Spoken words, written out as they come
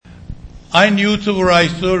Այն նյութը, որ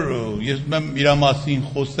այսօր ես մեմ իր մասին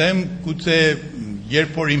խոսեմ, գուցե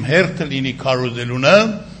երբ որ իմ հերթը լինի քարոզելունը,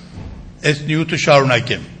 այս նյութը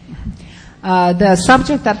շարունակեմ։ The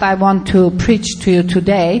subject that I want to preach to you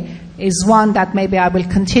today is one that maybe I will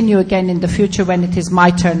continue again in the future when it is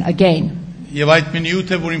my turn again. Եվ այդ մի նյութ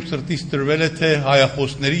է, որ իմ սրտից տրվել է թե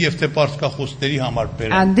հայախոսների եւ թե պարսկախոսների համար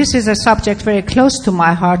բերեմ։ And this is a subject very close to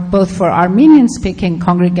my heart, both for Armenian speaking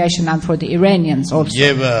congregation and for the Iranians also.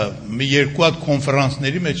 Եվ մի երկու հատ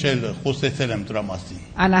կոնֆերանսների մեջ էլ խոսեցել եմ դրա մասին։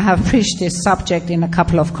 And I have preached this subject in a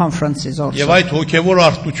couple of conferences also. Եվ այդ հոգեվոր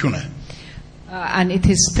արտություն է։ And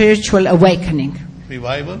it is spiritual awakening.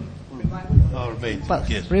 Revival or wait, Both.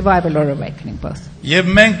 yes. Revival or awakening, both. Եվ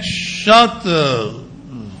մենք շատ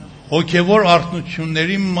հոգեվոր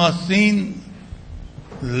արտությունների մասին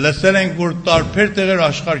լսել ենք, որ տարբեր տեղեր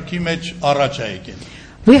աշխարհի մեջ առաջ է եկել։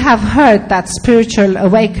 We have heard that spiritual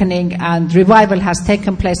awakening and revival has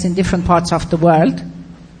taken place in different parts of the world.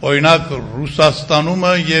 Օրինակ Ռուսաստանում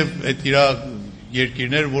եւ այդ իր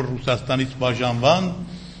երկիրներ, որ Ռուսաստանից բաժանվան,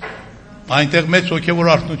 այնտեղ մեծ հոգեվոր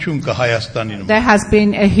արտություն կա Հայաստանի նման։ There has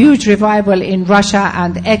been a huge revival in Russia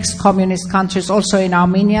and ex-communist countries, also in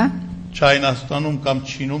Armenia. Չայնաստանում կամ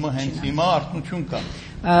Չինում հենց հիմա արտություն կա։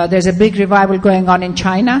 There's a big revival going on in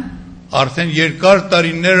China. Արդեն երկար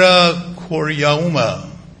տարիները Կորեայում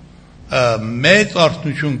մեծ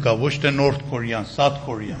արտություն կա, ոչ թե North Korean, South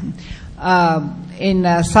Korean։ In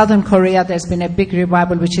southern Korea, there's been a big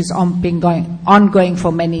revival which is ongoing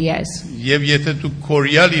for many years. Եվ եթե դուք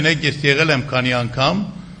Կորեա լինեք, ես եղել եմ քանի անգամ,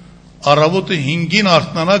 առավոտը 5-ին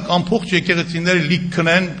արթնանակ ամբողջ եկեղեցիները լիք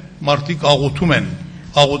քնեն, մարդիկ աղոթում են։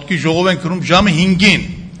 Աղոթքի ժողով են քնում ժամը 5-ին։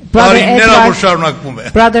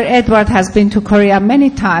 Brother Edward has been to Korea many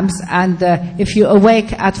times, and if you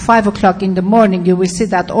awake at 5 o'clock in the morning, you will see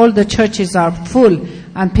that all the churches are full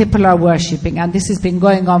and people are worshipping, and this has been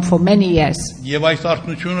going on for many years. Եվ այս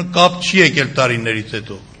արտությունը կապ չի եկել տարիներից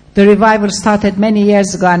հետո։ The revival started many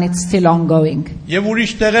years ago and it's still ongoing. Եվ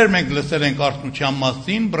ուրիշ տեղեր մենք լսել ենք արտության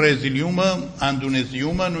մասին, Բրազիլիումը,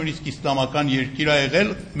 Անդոնեզիումը, նույնիսկ իսլամական երկիր ա եղել,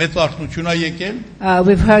 մեծ արտություն ա եկել։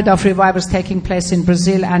 We've heard of revivals taking place in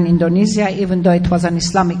Brazil and Indonesia, even though it was an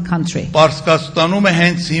Islamic country. Պարսկաստանում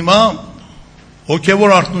հենց հիմա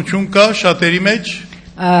հոգևոր արտություն կա շատերի մեջ։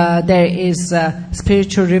 There is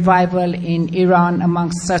spiritual revival in Iran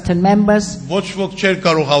amongst certain members. Ոչ ոք չէր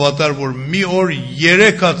կարող հավատալ, որ մի օր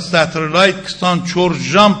 3 հատ satellite 24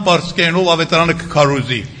 ժամ պարսկերենով ավետարանը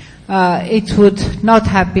կքարոզի։ It would not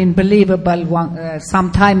have been believable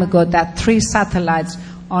some time ago that 3 satellites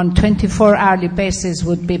on 24-hourly basis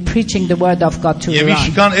would be preaching the word of God to Iran.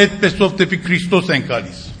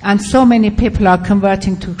 And so many people are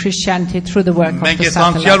converting to Christianity through the work of the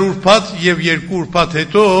satellite.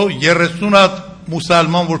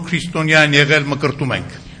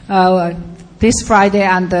 This Friday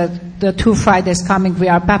and the 2 Fridays coming, we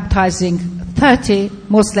are baptizing 30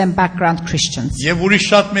 Muslim background Christians.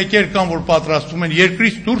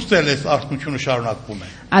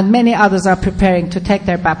 And many others are preparing to take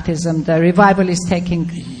their baptism. The revival is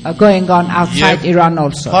going on outside Iran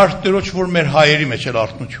also. And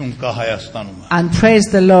praise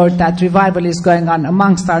the Lord that revival is going on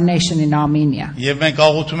amongst our nation in Armenia.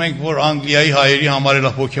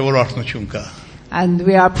 And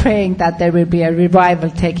we are praying that there will be a revival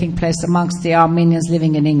taking place amongst the Armenians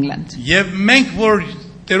living in England.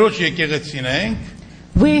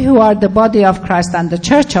 We who are the body of Christ and the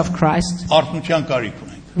church of Christ,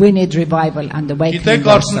 we need revival and awakening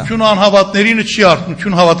also.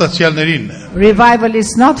 Revival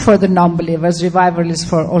is not for the non-believers, revival is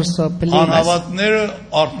for also believers.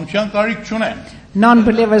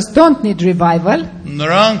 Non-believers don't need revival.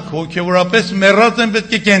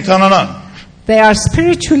 They are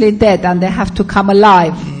spiritually dead and they have to come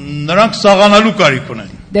alive.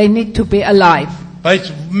 They need to be alive.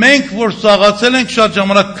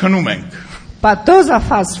 But those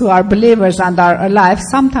of us who are believers and are alive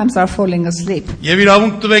sometimes are falling asleep. Allow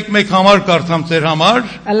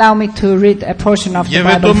me to read a portion of the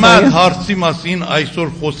Bible for you.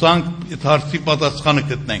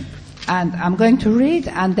 And I'm going to read,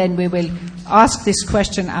 and then we will ask this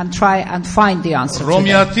question and try and find the answer.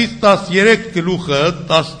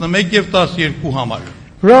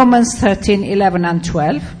 Romans 13, 11 and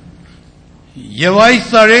 12.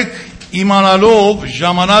 Իմանալով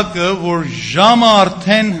ժամանակը, որ ժամը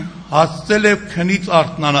արդեն հասցել է քնից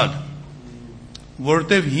արթնանալ,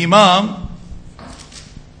 որտև հիմա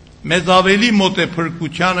մեզ ավելի մոտ է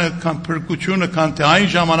փրկությունը, քան թե այն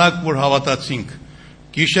ժամանակ, որ հավատացինք։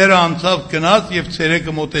 Գիշերը անցավ գնաց եւ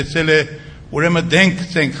ցերեկը մոտեցել է, ուրեմն դենք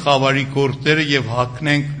ցենք խավարի գործերը եւ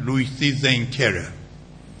հագնենք լույսի զենքերը։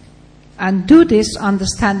 And do this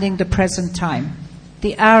understanding the present time.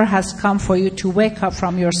 The hour has come for you to wake up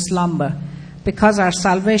from your slumber, because our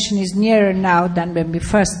salvation is nearer now than when we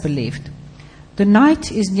first believed. The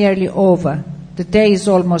night is nearly over. The day is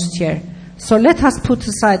almost here. So let us put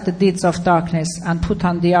aside the deeds of darkness and put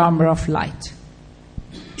on the armor of light.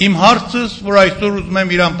 Իմ հարցս, որ այսօր ուզում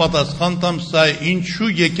եմ իրան պատասխան տամ, սա է ինչու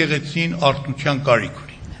եկեղեցին արթնության կարիք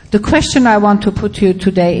ունի։ The question I want to put to you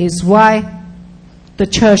today is why the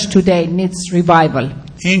church today needs revival.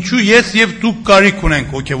 Ինչու ես եւ դուք կարիք ունենք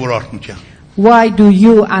հոգեվոր արթնության։ Why do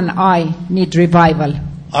you and I need revival?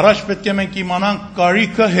 Առաջ պետք է մենք իմանանք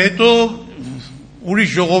կարիքը, հետո ուրիշ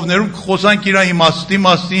ժողովներում խոսանք իր իմաստի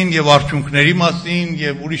մասին եւ արդյունքների մասին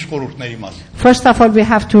եւ ուրիշ խորհուրդների մասին։ First of all, we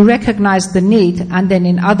have to recognize the need, and then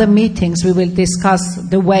in other meetings we will discuss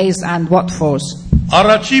the ways and what for's.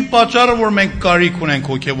 Առաջի պատճառը, որ մենք կարիք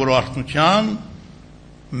ունենք հոգեվոր արթնության,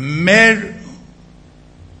 մեր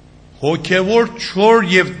հոգեվոր չոր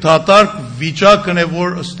եւ դատարկ վիճակն է,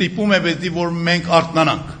 որ ստիպում է պետք որ մենք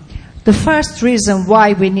արթնանանք։ The first reason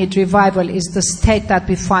why we need revival is the state that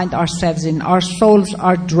we find ourselves in. Our souls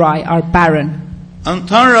are dry, are barren.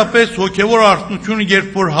 Ընդհանրապես հոգեվոր արթնությունը,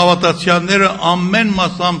 երբ որ հավատացյալները ամեն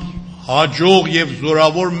մասամբ հաջող եւ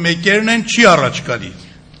զորավոր մեկերն են, չի առաջ գալիս։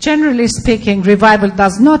 Generally speaking, revival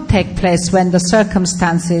does not take place when the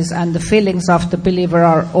circumstances and the feelings of the believer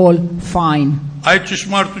are all fine. Այդ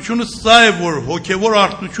ճշմարտությունը սա է, որ հոգեվոր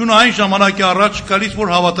արթնությունը այն ժամանակ է առաջ գալիս,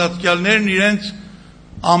 որ հավատացյալներն իրենց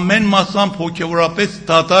ամեն մասամբ հոգեվորապես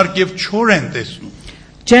դատարկ եւ չոր են տեսնում։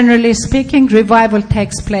 Generally speaking, revival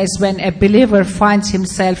takes place when a believer finds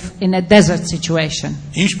himself in a desert situation.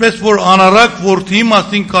 Ինչպես որ անառակ որդի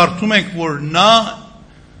մասին կարդում ենք, որ նա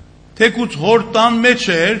թեկուց հոր տան մեջ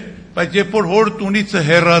էր, բայց երբ որ հոր տունիցը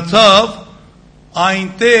հեռացավ,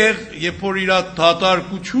 այնտեղ երբ որ իր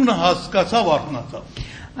դատարկությունը հասկացավ, արթնացավ։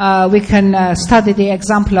 We can study the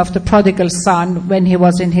example of the prodigal son. When he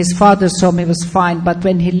was in his father's home, he was fine. But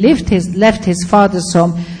when he left his father's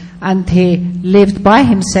home and he lived by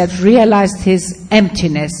himself, realized his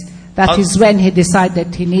emptiness. That is when he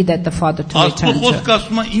decided he needed the father to return to. Աստծո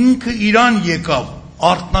ասում է ինքը իրան եկավ,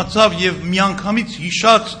 արթնացավ եւ միանգամից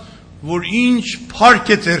հիշած, որ ինչ փառք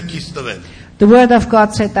է ձեռքից տվել։ The word of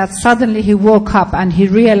God said that suddenly he woke up and he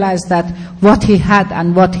realized that what he had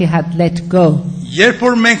and what he had let go. Երբ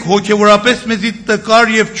որ մենք հոգեվորապես մեզի տկար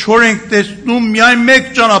եւ չոր ենք տեսնում, միայն մեկ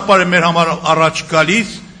ճանապարհ է մեր համար առաջ գալիս,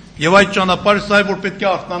 եւ այդ ճանապարհը սա է, որ պետք է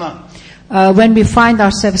արթնանանք։ When we find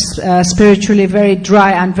ourselves spiritually very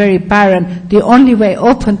dry and very barren, the only way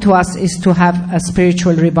open to us is to have a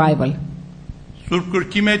spiritual revival. Սուրբ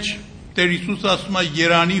գրքի մեջ Տեր Հիսուսը ասում է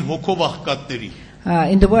Երանի հոգով աղքատների։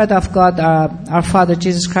 In the word of God, our Father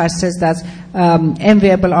Jesus Christ says that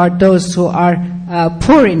enviable are those who are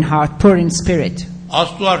poor in heart, poor in spirit.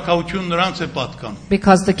 Աստծո արքայությունն նրանց է պատկանում։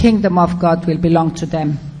 Because the kingdom of God will belong to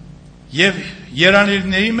them. Եվ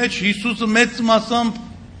Երանիների մեջ Հիսուսը մեծ մասամբ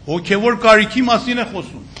հոգեվոր կարիքի մասին է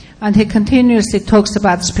խոսում։ And he continuously talks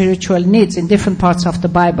about spiritual needs in different parts of the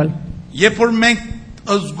Bible. Երբ որ մենք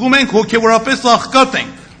զգում ենք հոգեվորապես աղքատ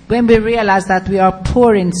ենք, when we realize that we are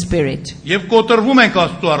poor in spirit, եւ կոտրվում ենք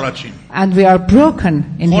Աստծո առաջին, and we are broken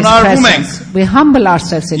in His presence, we humble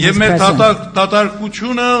ourselves in His presence, եւ մեր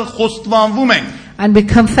դատարկությունը խոստովանվում ենք, and we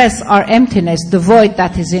confess our emptiness, the void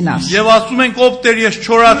that is in us. Եվ ասում ենք, ով Տեր, ես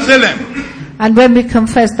չորացել եմ, and when we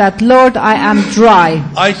confess that, Lord, I am dry,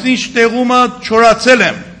 այսինչ տեղումը չորացել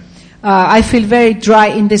եմ, I feel very dry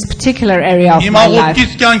in this particular area of my life.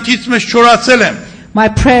 Իմ աղոթքից կյանքից մեջ չորացել եմ, my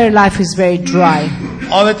prayer life is very dry.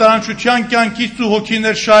 Ավետարանչության կյանքից ու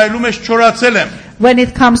հոգիներ շահելու մեջ չորացել եմ, when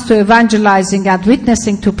it comes to evangelizing and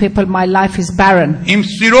witnessing to people, my life is barren. Իմ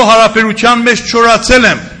սիրո հարաբերության մեջ չորացել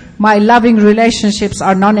եմ, my loving relationships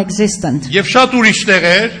are non-existent, եւ շատ ուրիշ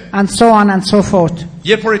տեղեր, and so on and so forth.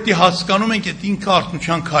 Երբ որ դա հասկանում ենք, դա ինքը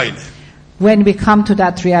արթնության քայլ է։ When we come to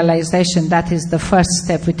that realization, that is the first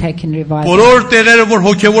step we take in revival. Բոլոր տեղերը, որ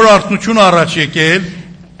հոգեվոր արթնությունը առաջ եկել,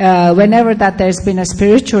 whenever that there's been a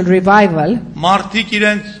spiritual revival, մարդիկ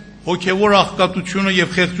իրենց հոգեվոր աղքատությունը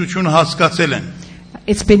եւ խեղճությունը հասկացել են։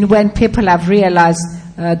 It's been when people have realized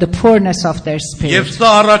the poorness of their spirit. Եվ սա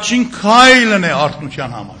առաջին քայլն է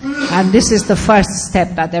արթնության համար։ And this is the first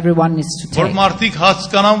step that everyone needs to take. Որ մարդիկ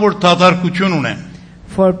հասկանան, որ դատարկություն ունեն։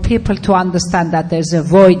 For people to understand that there's a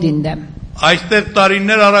void in them. Այստեղ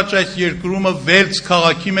տարիներ առաջ այս երկրումը Վելս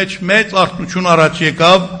քաղաքի մեջ մեծ արթնություն առաջ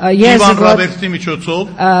եկավ Իվան Ռոբերտսի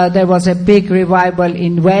միջոցով։ There was a big revival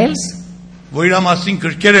in Wales. Որ իր մասին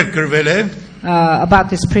գրքեր էր գրվել է։ About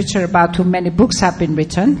this preacher, about whom many books have been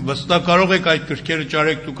written. Վստահ կարող եք այդ գրքերը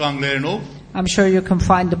ճարեք դուք անգլերենով։ I'm sure you can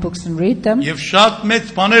find the books and read them. Եվ շատ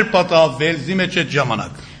մեծ բաներ պատահավ Վելսի մեջ այդ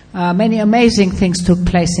ժամանակ։ Many amazing things took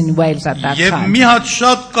place in Wales at that Եվ time. մի հատ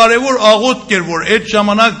շատ կարևոր աղոթք էր, որ այդ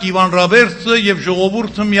ժամանակ Իվան Ռաբերտսը եւ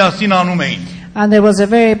ժողովուրդը միասին անում էին։ And there was a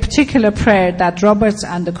very particular prayer that Roberts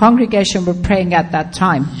and the congregation were praying at that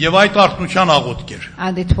time. Եվ այդ արթնության աղոթք էր։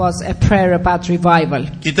 And it was a prayer about revival.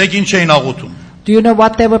 Գիտեք ինչ էին աղոթում։ Do you know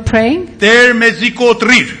what they were praying? Տեր մեզի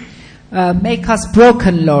կոտրիր, Make us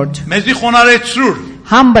broken, Lord. մեզի խոնարհեցրուր,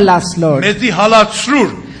 Humble us, Lord. մեզի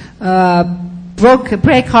հալածրուր,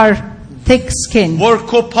 Break our thick skin որ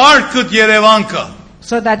քո փառքդ Երևան կա։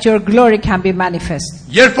 so that your glory can be manifest.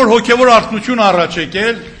 Երբ որ հոգևոր արթնություն առաջ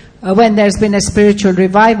եկել, When there's been a spiritual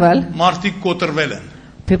revival, մարդիկ կոտրվել են։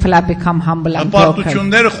 people have become humble and broken.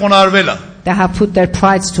 Հպարտությունները խոնարհվել է։ They have put their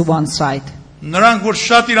prides to one side. Նրանք որ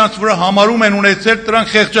շատ իրանց վրա համարում են ունեցել, դրանք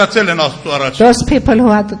խեղճացել են Աստծո առաջ։ Those people who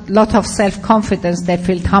had a lot of self-confidence, they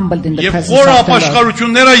felt humbled in the Եվ presence խոր of the Lord.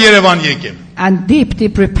 ապաշխարությունները Երևան եկել։ And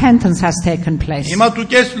deep repentance has taken place. Հիմա դուք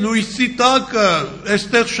ես լույսի տակ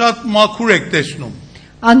այստեղ շատ մաքուր եք տեսնում։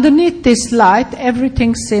 Underneath this light,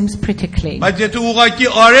 everything seems pretty clean. Բայց եթե ուղղակի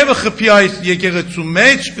արևը խփի այս եկեղեցու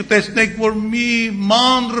մեջ, կտեսնեք, որ մի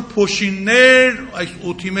մանր փոշիներ այս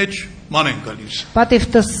օդի մեջ ման են գալիս։ But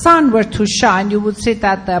if the sun were to shine, you would see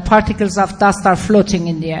that the particles of dust are floating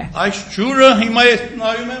in the air. Այս ջուրը հիմա ես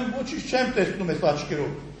նայում եմ, ոչինչ չեմ տեսնում այս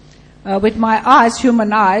աչքերով։ With my eyes,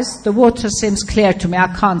 human eyes, the water seems clear to me. I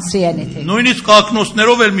can't see anything. Նույնիսկ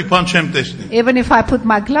ակնոցներով էլ մի բան չեմ տեսնի։ Even if I put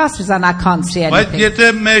my glasses on, I can't see Բայց anything. եթե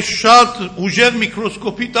mēs շատ ուժեղ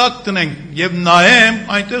միկրոսկոպի տակ տնենք եւ նայեմ,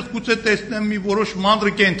 այնտեղ գուցե տեսնեմ մի որոշ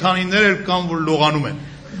մանր կենդանիներ էլ կան, որ լողանում են։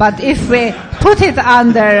 But if we put it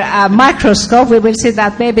under a microscope, we will see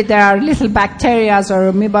that maybe there are little bacteria or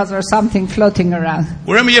amoebas or something floating around.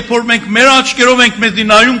 Ուրեմն երբ որ մենք մեր աչքերով ենք մեզի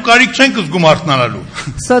նայում, կարիք չենք զգում արթնանալու։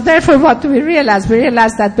 So therefore what do we realize? We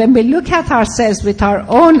realize that when we look at ourselves with our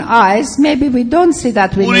own eyes, maybe we don't see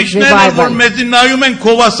that we need Ուրիշներն որ revival. մեզի նայում են,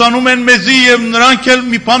 քովասանում են մեզի եւ նրանք էլ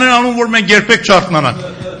մի բան են անում, որ մենք երբեք չարթնանանք։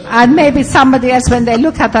 And maybe somebody else, when they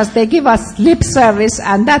look at us, they give us lip service,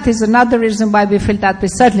 and that is another reason why we feel that we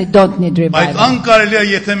certainly don't need Բայց revival. անկարելի է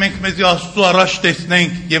եթե մենք մեզի Աստծո առաջ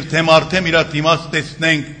տեսնենք եւ թեմարթեմ իր դիմաց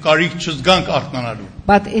տեսնենք, կարիք չզգանք արթնանալու։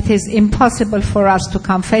 But it is impossible for us to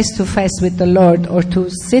come face to face with the Lord or to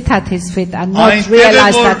sit at His feet and not Այնտեղ է,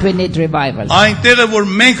 realize որ- that we need revival. Այնտեղ է որ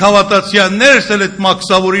մենք հավատացյալներս էլ այդ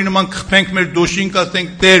մաքսավորի նման քփենք մեր դոշին,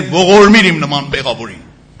 ասենք Տեր ողորմիր իմ նման մեղավորին։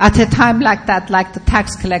 At a time like that, like the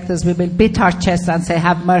tax collectors, we will beat our chests and say,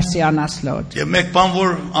 have mercy on us, Lord. Եվ մեկ բան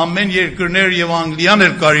որ ամեն երկրներ եւ Անգլիան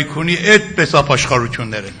էլ կարիք ունի այդպես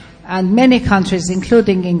ապաշխարություններ են։ And many countries,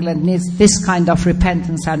 including England, needs this kind of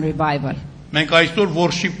repentance and revival. Մենք այսօր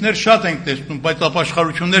worship-ներ շատ ենք տեսնում, բայց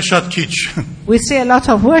ապաշխարություններ շատ քիչ։ We see a lot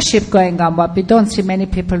of worship going on, but we don't see many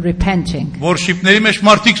people repenting. Worship-ների մեջ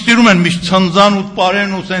մարդիկ սիրում են միշտ ցնծան ու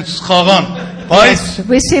պարեն ու սենց սխաղան։ Բայց Yes,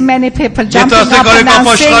 we see many people jumping ասեք, up and արեք down,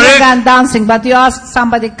 ապաշխարեք, singing and dancing, but you ask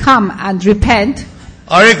somebody, come and repent.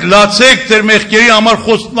 արեք լացեք, ձեր մեղքերի համար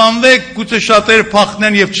խոստմանվեք, գուցե շատերը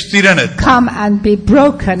փախնեն եւ չծիրեն այդ։ Come and be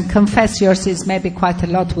broken, confess your sins, maybe quite a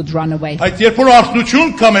lot would run away. Այդ երբ որ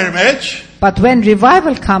արթնություն կա մեր մեջ, But when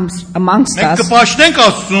revival comes amongst մենք us, կպաշտենք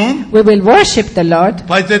Աստծուն, we will worship the Lord,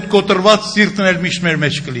 բայց այդ կոտրված սիրտն էլ միշտ մեր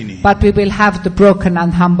մեջ կլինի։ but we will have the broken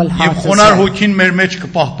and humble Եվ heart as խոնար well. հոգին մեր մեջ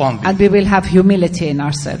կպահպանվի։ And we will have humility in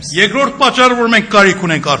ourselves. Երկրորդ պատճառը, որ մենք կարիք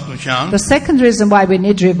ունենք արթնության, The second reason why we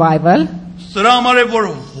need revival սրա համար է, որ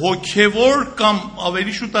հոգևոր կամ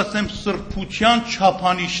ավելի շուտ ասեմ սրբության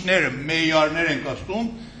չափանիշները, մեյարներ ենք ասում,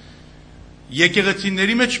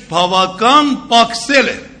 եկեղեցիների մեջ բավական պակսել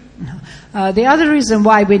է։ The other reason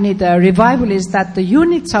why we need a revival is that the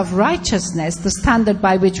units of righteousness, the standard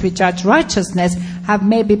by which we judge righteousness, have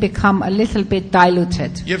maybe become a little bit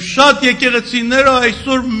diluted. Եվ շատ եկեղեցիները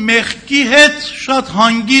այսօր մեղքի հետ շատ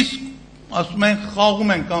հանգիստ, ասում են,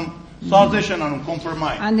 խաղում են կամ սազեշ են անում,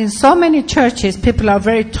 compromise։ And in so many churches, people are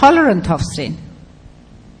very tolerant of sin.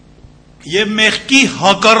 Եվ մեղքի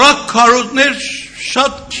հակառակ քարոզներ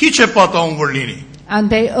շատ քիչ է պատահում որ լինի։ And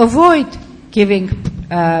they avoid giving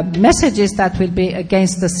messages that will be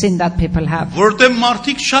against the sin that people have. Որտեղ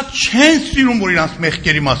մարդիկ շատ չեն սիրում որ իրանց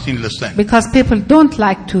մեղքերի մասին լսեն։ Because people don't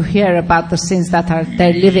like to hear about the sins that are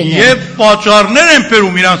they're living in. Եվ պատճառներ են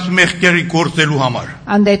բերում իրանց մեղքերի գործելու համար։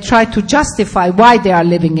 And they try to justify why they are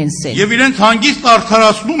living in sin. Եվ իրենց հանգիստ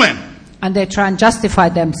արդարացնում են։ And they try and justify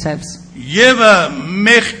themselves. Եվ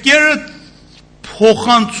մեղքերը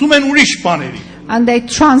փոխանցում են ուրիշ բաների։ And they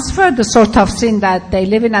transfer the sort of sin that they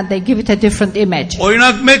live in and they give it a different image.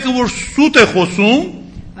 Օրինակ մեկը որ սուտ է խոսում,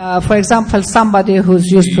 For example, somebody who's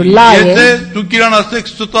used to եթե lying, դուք իրան ասեք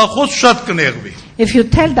ստախոս շատ կնեղվի։ If you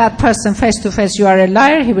tell that person face to face you are a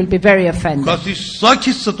liar, he will be very offended. Կասի սա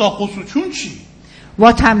քիչ ստախոսություն չի,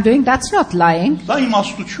 What I'm doing, that's not lying. սա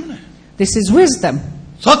իմաստություն է, This is wisdom.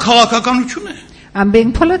 սա քաղաքականություն է։ I'm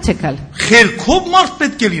being political. Խելքով մարդ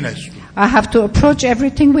պետք է լինես։ I have to approach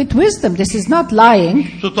everything with wisdom. This is not lying.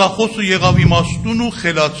 Ստախոսը եղավ իմաստուն ու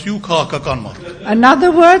խելացի ու քաղաքական մարդ։ In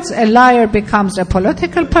other words, a liar becomes a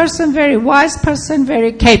political person, very wise person,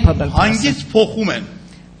 very capable person. Հանգից փոխում են։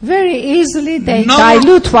 Very easily they Now-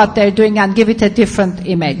 dilute what they're doing and give it a different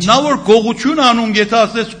image. Նա որ գողություն անում, եթե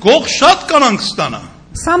ասես գող շատ կանանք ստանա։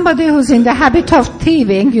 Somebody who's in the habit of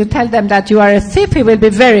thieving, you tell them that you are a thief, he will be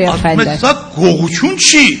very Ասում է offended. սա գողություն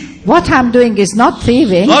չի, What I'm doing is not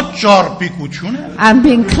thieving. սա ճարպիկություն է։ I'm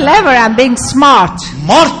being clever, I'm being smart.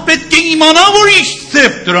 Մարդ պետք է իմանա, որ ինչ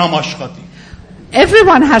ծեփ դրամ աշխատի։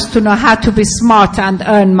 Everyone has to know how to be smart and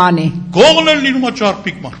earn money. Գողն էլ լինում է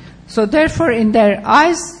ճարպիկ մարդ։ So therefore, in their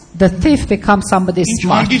eyes, the thief becomes somebody Ինչ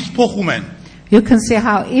smart. հանգից փոխում են։ You can see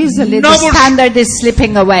how easily the Now we're- standard is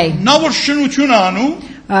slipping away. Նա որ շնություն է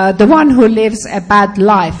անում, The one who lives a bad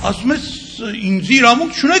life. ասում է ինձ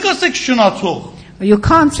իրավունք չունեք ասեք շնացող։ You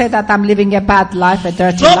can't say that I'm living a bad life, a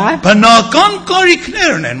dirty Սա life. բնական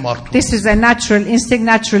կարիքներն են մարդու։ This is a natural instinct,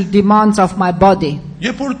 natural demands of my body.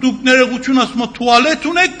 Երբ որ դուք ներողություն ասում եք туалет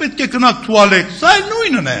ունեք, պետք է գնաք туалет։ Սա էլ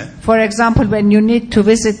նույնն է։ For example, when you need to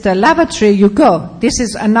visit the lavatory, you go. This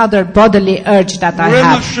is another bodily urge that I Ուրեմն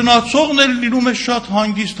have. շնացողն էլ լինում է շատ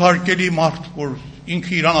հանգիստ հարկելի մարդ, որ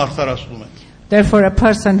ինքը իրան արդարացնում է։ Therefore, a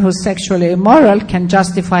person who's sexually immoral can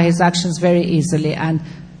justify his actions very easily and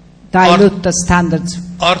dilute the standards.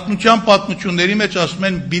 Արտնության պատմությունների մեջ ասում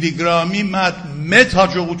են Բիլի Գրահամի մեծ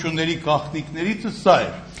հաջողությունների գաղտնիքներից սա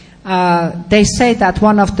էր։ They say that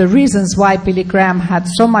one of the reasons why Billy Graham had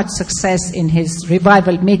so much success in his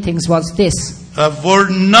revival meetings was this. Որ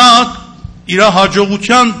նա իր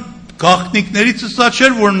հաջողության գաղտնիքներից սա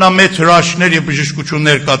չէր, որ նա մեծ հրաշքներ եւ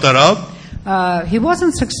բժշկություններ կատարավ, He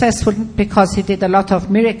wasn't successful because he did a lot of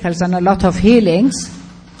miracles and a lot of healings,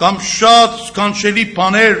 կամ շատ սքանչելի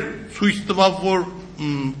բաներ ցույց տվավ, որ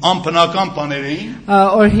անբնական բաներ էին,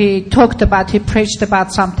 or he preached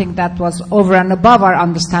about something that was over and above our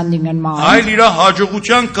understanding and mind. այլ իր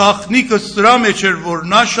հաջողության գաղտնիքը սրա մեջ էր, որ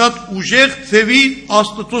նա շատ ուժեղ ծևի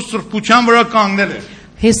Աստծո սրբության վրա կանգնել էր։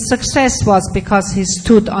 His success was because he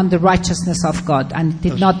stood on the righteousness of God and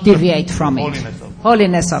did not deviate from it.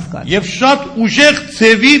 Holiness of God. Եվ շատ ուժեղ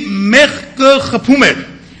ծևի մեղքը խփում էր։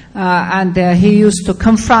 And he used to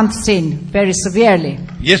confront sin very severely.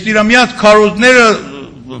 Ես իր մի հատ քարոզները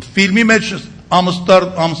ֆիլմի մեջ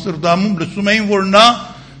Ամստերդամում լսում էին, որ նա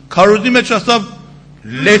քարոզի մեջ ասավ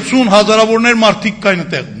 60 հազարավորներ մարդիկ կային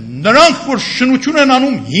այդտեղ։ Նրանք որ շնություն են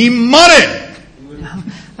անում հիմար են։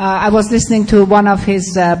 I was listening to one of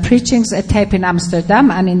his preachings, a tape in Amsterdam,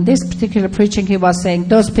 and in this particular preaching he was saying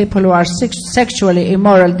those people who are sexually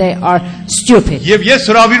immoral, they are stupid. Եվ ես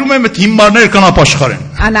հրավիրում եմ այդ հիմարներ կան ապաշխարեն։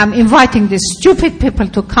 And I'm inviting these stupid people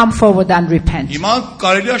to come forward and repent. Հիմա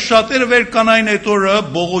կարելի է շատերը վեր կանային այդ օրը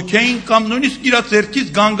բողոքեին կամ նույնիսկ իր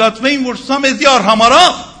ձեռքից գանգատվեին, որ սա մեզի արհամարա։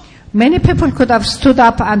 Many people could have stood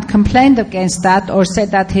up and complained against that or said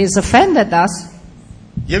that he has offended us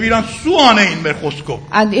Եվ իրան սու անեին մեր խոսքով։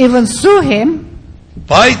 and even sue him.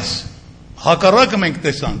 Բայց հակառակը մենք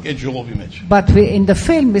տեսանք այդ ժողովի մեջ։ But in the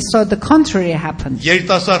film we saw the contrary happen.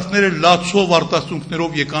 Երիտասարդները լացով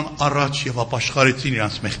արտասունքներով եկան առաջ եւ ապաշխարեցին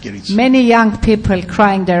իրանց մեղքերից։ Many young people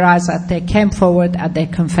crying their eyes out, they came forward and they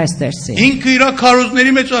confessed their sin. Ինքը իր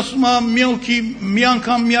քարոզների մեջ ասում է մի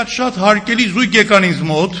անգամ մի հատ շատ հարկելի զույգ եկան ինձ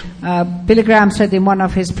մոտ։ Billy Graham said in one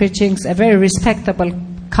of his preachings, a very respectable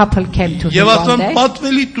couple came to him Եվ one ասում day.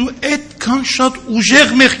 պատվելի դու այդքան շատ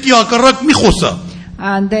ուժեղ մեղքի հակառակ մի խոսա։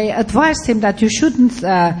 And they advised him that you shouldn't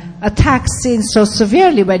attack sin so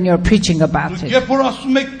severely when you're preaching about it. Երբ որ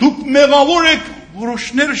ասում եք դուք մեղավոր եք,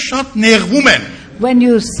 որոշները շատ նեղվում են։ When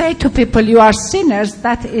you say to people you are sinners,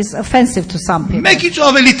 that is offensive to some people. Մեկից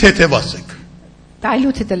ավելի թեթև ասեք։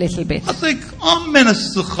 Dilute it a little bit. Ասեք ամենը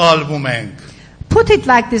սխալվում ենք։ Put it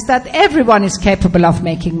like this, that everyone is capable of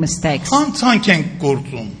making mistakes. Հանցանք ենք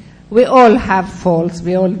գործում։ We all have faults,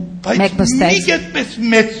 we all make Բայց mistakes. մի այդպես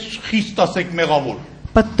մեծ խիստ ասեք մեղավոր։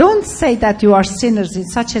 But don't say that you are sinners in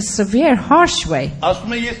such a severe, harsh way.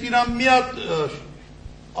 Ասում եմ ես իրան մի հատ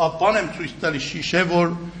ապան եմ ցույց տալի շիշե,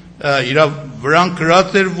 որ իր վրան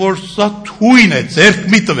գրած էր, որ սա թույն է, ձեռք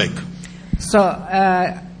մի տվեք։ So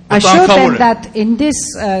I showed them that in this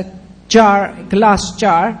jar, glass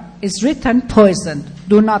jar, is written poison.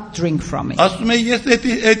 Do not drink from it. Ասում եմ ես այդ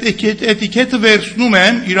էտիկետը վերցնում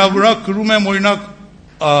եմ, իր վրա գրում եմ օրինակ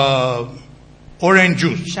orange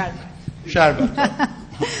juice. Շարբաթ։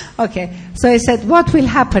 Okay, so he said, what will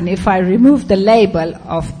happen if I remove the label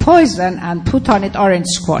of poison and put on it orange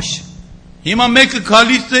squash? Հիմա մեկը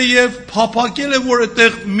գալիս է եւ փափակել է որ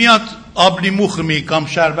այդտեղ մի հատ աբլիմու խմի կամ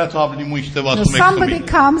շարբաթ աբլիմու իջտև So ասում somebody եք խմի։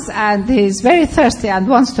 comes and he's very thirsty and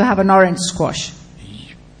wants to have an orange squash.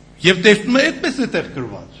 Եվ տեսնում է այդպես է տեղ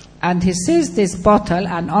գրված։ And he sees this bottle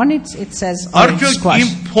and on it says orange Արդյոք squash. իմ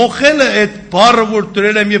փոխելը այդ բառը որ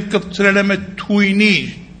դրել եմ եւ կպցրել եմ այդ թույնի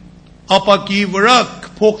ապակի վրա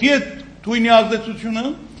կփոխի այդ թույնի ազդեցությունը։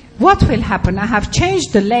 What will happen? I have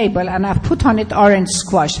changed the label and I've put on it orange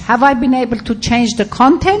squash. Have I been able to change the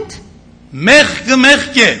content? Մեղք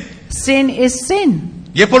է։ Sin is sin.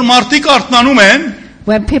 Երբ որ մարդիկ արթնանում են,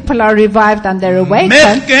 When people are revived and they're awakened,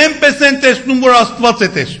 մեղքը այնպես են տեսնում որ Աստված է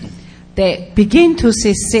տեսնում։ they begin to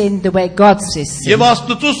see sin the way God sees sin. Եվ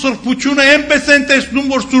Աստծո սրբությունը այնպես են տեսնում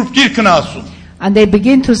որ Սուրբ Գիրքն է ասում։ And they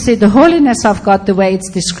begin to see the holiness of God the way it's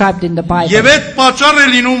described in the Bible. Եվ այդ պատճառ է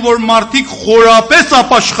լինում որ մարդիկ խորապես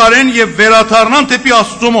ապաշխարեն եւ վերադառնան դեպի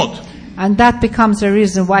Աստծո մոտ։ And that becomes a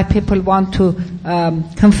reason why people want to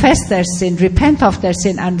confess their sin, repent of their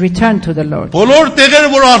sin, and return to the Lord. Բոլոր տեղերը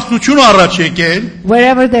որ արթնությունը առաջ եկել,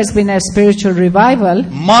 Wherever there's been a spiritual revival,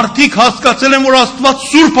 մարդիկ հասկացել են որ Աստված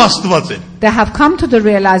Սուրբ Աստված է։ they have come to the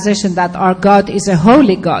realization that our God is a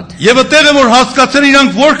holy God. Եվ այդտեղ է որ հասկացել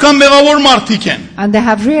իրանք որքան մեղավոր մարդիկ են։ And they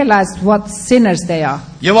have realized what sinners they are.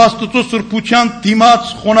 Եվ Աստծո սրբության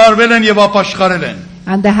դիմաց խոնարհվել են եւ ապաշխարել են։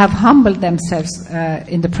 And they have humbled themselves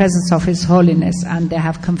in the presence of His holiness, and they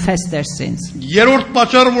have confessed their sins. Երրորդ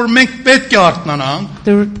պատճառը որ մենք պետք է արթնանանք,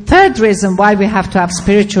 The third reason why we have to have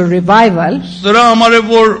spiritual revival, սրա համար է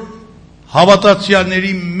որ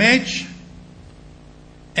հավատացյալների մեջ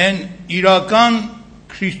են իրական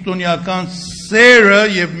քրիստոնեական սերը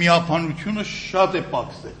եւ միապանությունը շատ է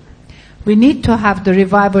պակսել։ we need to have the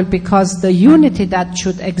revival because the unity that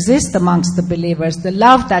should exist amongst the believers, the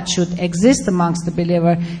love that should exist amongst the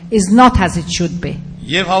believer, is not as it should be.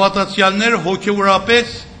 Եվ հավատացյալները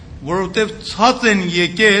հոգեորապես, որովհետև ցած են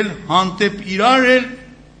եկել հանդեպ իրար էլ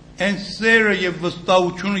այն սերը եւ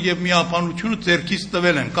վստահությունը եւ միապանությունը ձեռքից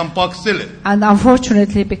տվել են կամ պակսել են։ And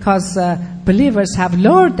unfortunately, because believers have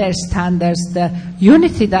lowered their standards, the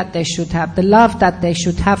unity that they should have, the love that they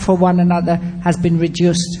should have for one another has been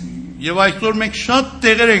reduced. Եվ այսօր մենք շատ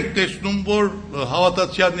տեղեր ենք տեսնում, որ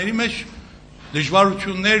հավատացյալների մեջ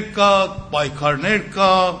դժվարություններ կա, պայքարներ կա,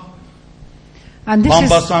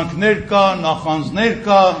 բամբասանքներ կա, նախանձներ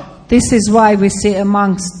կա։ This is why we see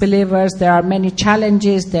amongst believers there are many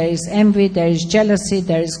challenges, there is envy, there is jealousy,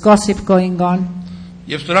 there is gossip going on.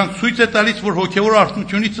 Եվ սրանք ցույց է տալիս, որ հոգևոր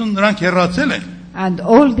արթնությունից նրանք հեռացել են։ And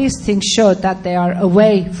all these things show that they are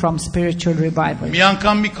away from spiritual revival. Մի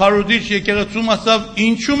անգամ մի քարոզիչ եկեղեցում ասավ,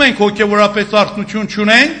 ինչու մենք հոգևորապես արթնություն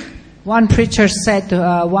չունենք։ One preacher said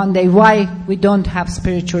one day, why we don't have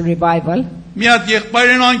spiritual revival. Մի հատ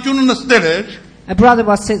եղբայրն անկյունը նստել էր։ A brother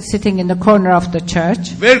was sitting in the corner of the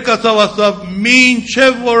church. Վեր կացավ ասավ,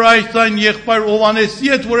 մինչև որ այս այն եղբայր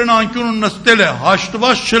Հովանեսի հետ որ այն անկյունը նստել է,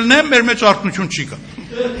 հաշտված չլնեմ, մեր մեջ արթնություն չի կա։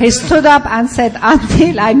 He stood up and said,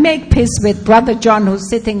 until I make peace with Brother John who's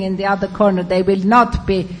sitting in the other corner, there will not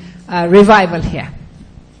be revival here.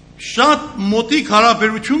 Շատ մոտիկ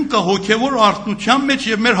հարաբերություն կա հոգևոր արթնության մեջ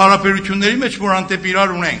եւ մեր հարաբերությունների մեջ, որ անտեպ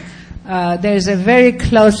իրար ունենք։ There is a very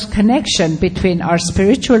close connection between our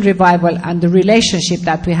spiritual revival and the relationship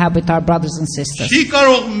that we have with our brothers and sisters. Չի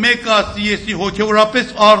կարող մեկը ասի, եսի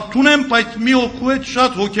հոգևորապես արթուն եմ, բայց մի հոգու հետ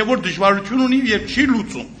շատ հոգևոր դժվարություն ունի եւ չի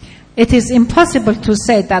լուծում։ It is impossible to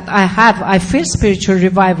say that I feel spiritual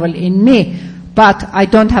revival in me, but I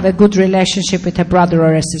don't have a good relationship with a brother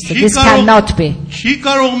or a sister. This cannot be. Չի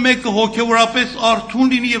կարող մեկը հոգևորապես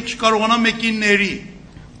արթուն լինի եւ չկարողանա մեկին ների։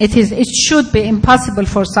 It should be impossible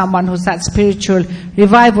for someone who's had spiritual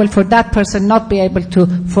revival for that person not be able to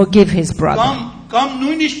forgive his brother. Կամ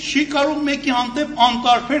նույնիսկ չի կարող մեկի հանդեպ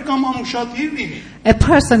անտարբեր կամ անուշադիր լինի։ A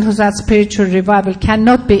person who's had spiritual revival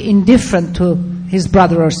cannot be indifferent to his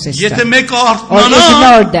brother or sister. Եթե մեկը or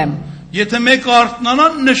ignore them. Եթե մեկը արթնանա,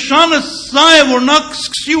 նշանը սա է, որ նա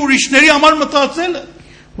սկսի ուրիշների համար մտածելը։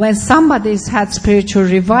 When somebody has had spiritual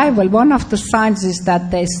revival, one of the signs is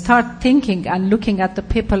that they start thinking and looking at the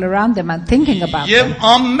people around them and thinking about them. Եվ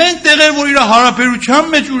ամեն տեղեր, որ իր հարաբերության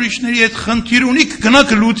մեջ ուրիշների հետ խնդիր ունի, կգնա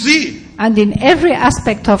կլուծի։ And in every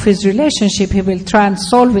aspect of his relationship, he will try and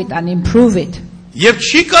solve it and improve it. Եվ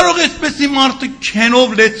չի կարող այսպեսի մարդը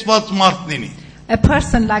քենով լեցված մարդ լինի։ A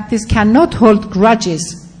person like this cannot hold grudges.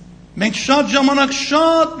 Մենք շատ ժամանակ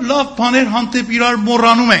շատ լավ բաներ հանդեպ իրար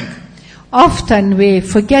մոռանում ենք։ Often we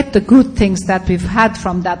forget the good things that we've had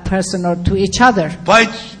from that person or to each other.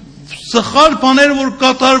 Բայց սխալ բաները, որ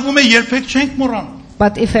կատարվում է, երբեք չենք մոռանում։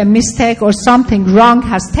 But if a mistake or something wrong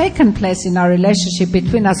has taken place in our relationship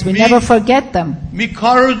between us, we never forget them. Մի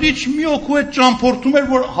քարոզիչ մի օկու հետ ճամփորդում էր,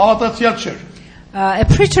 որ հավատացյալ չէր։ A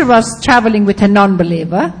preacher was traveling with a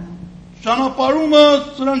non-believer. Ճանապարհումը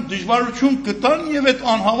սրանք դժվարություն գտան եւ այդ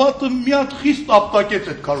անհավատը մի հատ խիստ ապտակեց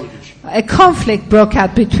այդ քարոզիչը։ A conflict broke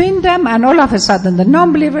out between them, and all of a sudden the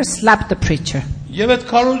non-believer slapped the preacher. Եվ այդ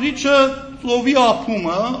քարոզիչը ծովի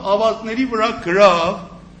ափումը ավազների վրա գրավ,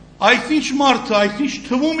 այսինչ մարդը, այսինչ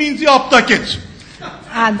թվում ինձ ապտակեց։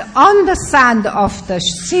 And on the sand of the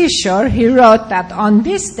seashore, he wrote that on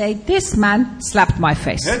this day, this man slapped my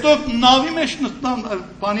face. Հետո նավի մեջ նստան,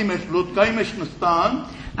 բանի մեջ, լոդկայի մեջ նստան,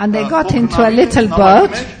 And they got into a little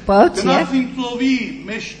boat, yes. Գնացին ծովի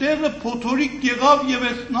մեջտեղը փոթորիկ եղավ եւ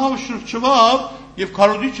այս նավը շրջվավ եւ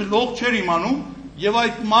քարոզիչը լող չէր իմանում եւ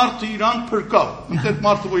այդ մարդը իրան փրկավ։ Ընդ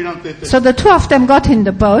մարդը որ իրան տետեց։ So the two of them got in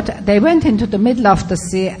the boat, they went into the middle of the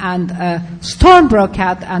sea, and a storm broke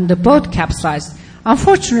out and the boat capsized.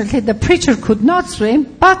 Unfortunately, the preacher could not swim,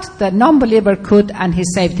 but the non-believer could, and he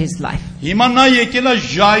saved his life. Հիմա նա եկել է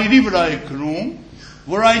ժայռի վրա է գրում,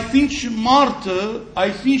 որ այսինչ մարդը,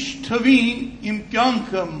 այսինչ թվին իմ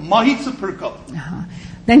կյանքը մահիցը փրկավ։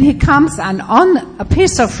 Then he comes, and on a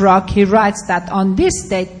piece of rock he writes that on this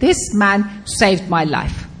day this man saved my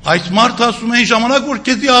life. Այս մարդը ասում է ժամանակ որ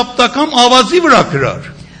քեզի ապտակամ ավազի վրա գրար։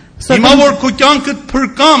 So Հիմա որ քո կյանքը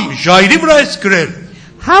փրկամ ժայռի վրա ես գրել։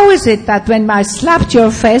 How is it that when I slapped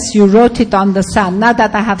your face, you wrote it on the sand? Now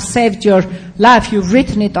that I have saved your life, you've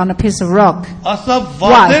written it on a piece of rock. Ասա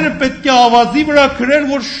վատերը պետք է ավազի վրա գրել,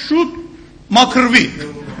 որ շուտ մաքրվի։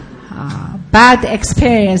 Bad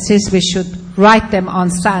experiences, we should write them on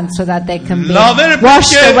sand so that they can be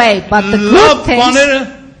washed away. But the good things,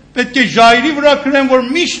 պետք է ժայռի վրա գրեն, որ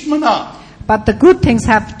միշտ մնա։ but the good things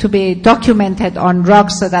have to be documented on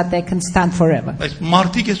rocks so that they can stand forever. Բայց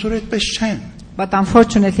մարդիկ այսօր այդպես չեն։ But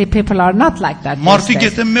unfortunately, people are not like that. Մարդիկ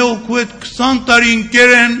եթե մեկ ու այդ 20 տարի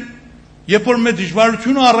ընկեր են, երբ որ մեր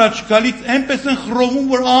դժվարությունը առաջ գալիս, այնպես են խռովում,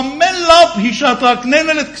 որ ամեն լավ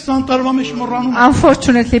հիշատակներն էլ այդ 20 տարվա մեջ մոռանում են։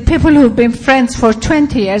 Unfortunately, people who've been friends for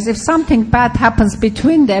 20 years, if something bad happens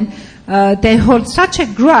between them, they hold such a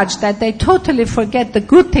grudge that they totally forget the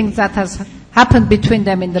good things that has happened between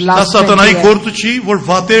them in the last 20 Սատանայի years. գործը չի, որ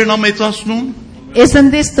վատերն ամեծացնում։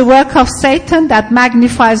 Isn't this the work of Satan that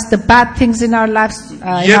magnifies the bad things in our lives,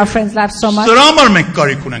 in our friends' lives so much? Սրա համար մենք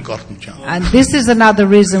կարիք ունենք արթնության։ And this is another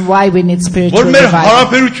reason why we need spiritual Որ մեր revival.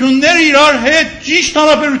 հարաբերությունները իրար հետ ճիշտ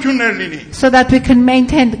հարաբերություններ լինի։ So that we can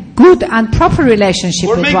maintain good and proper relationship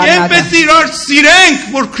Որ with մենք one another. այնպես իրար սիրենք,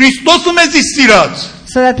 որ Քրիստոսը մեզի սիրած։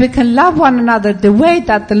 So that we can love one another the way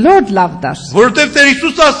that the Lord loved us. Որտեւ Տեր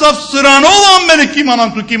Հիսուս ասավ սրանով ամենը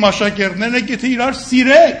կիմանան դուք իմ աշակերտներն եք, եթե իրար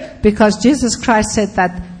սիրեք։ Because Jesus Christ said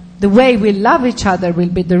that the way we love each other will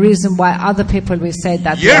be the reason why other people will say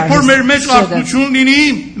that we are Երբ որ մեր մեջ His children. արթնություն լինի,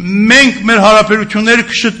 մենք մեր հարաբերությունները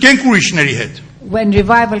կշտկենք ուրիշների հետ։ When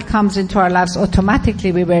revival comes into our lives,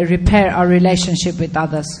 automatically we will repair our relationship with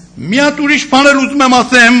others. Մի հատ ուրիշ բաներ ուզում եմ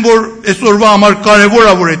ասեմ, որ այսօրվա համար կարևոր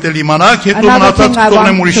է որ դա իմանաք, հետո Another thing մնացած I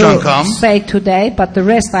կթողնեմ want ուրիշ to անգամ։ say today, but the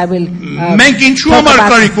rest I will Մենք ինչու talk համար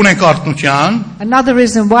about. կարիք ունենք արթնության, Another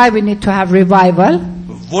reason why we need to have revival,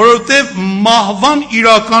 որովհետև մահվան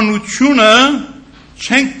իրականությունը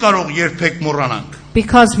չենք կարող երբեք մոռանանք։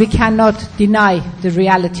 because we cannot deny the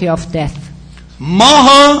reality of death.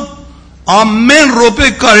 Մահը ամեն րոպե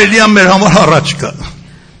կարելի է մեր համար առաջ գա։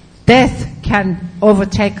 Death can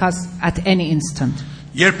overtake us at any instant.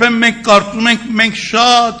 Երբեմն մենք կարծում ենք մենք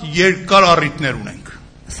շատ երկար առիթներ ունենք։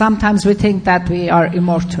 Sometimes we think that we are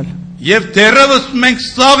immortal. Եվ դեռևս մենք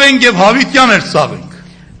սավ ենք եւ հավիտյաներ սավ ենք։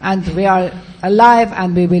 And we are alive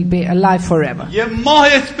and we will be alive forever. Եվ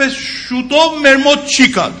մահը այսպես շուտով մեր մոտ չի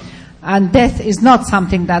գալ։ And death is not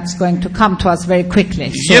something that's going to come to us very quickly.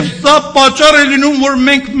 Եվ soon. սա պատճառ է լինում, որ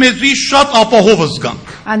մենք մեզի շատ ապահով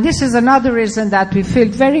զգանք։ And this is another reason that we feel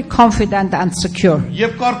very confident and secure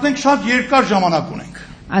Եվ կարծենք շատ երկար ժամանակ ունենք։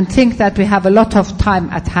 and think that we have a lot of time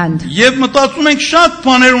at hand. Եվ մտածում ենք շատ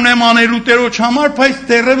բաներ ունեմ անելու Տերոջ համար, բայց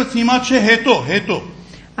դեռևս հիմա չէ, հետո։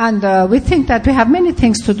 And we think that we have many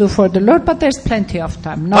things to do for the Lord, but there's plenty of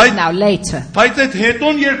time. Not Բայց- now, later. Բայց այդ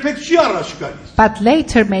հետոն երբեք չի առաջ գալիս։ But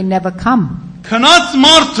later may never come. Քնած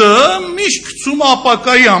մարդը միշտ գցում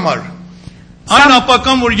ապակայի համար։ Այն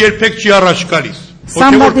ապական, որ երբեք չի առաջ գալիս։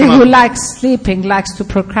 Somebody who likes sleeping likes to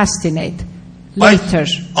procrastinate later,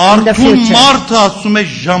 in the Արդյուն future. մարդը ասում է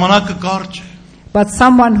ժամանակը կարճ է։ But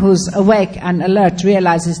someone who's awake and alert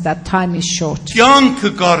realizes that time is short. Կյանքը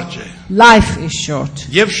կարճ է։ Life is short.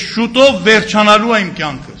 Եվ շուտով վերջանալու է իմ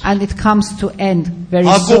կյանքը։ And it comes to end very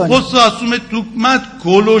soon. Հակոբոսը ասում է դուք մատ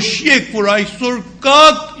գոլոշի եք, որ այսօր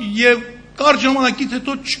կաք եւ կարճ ժամանակից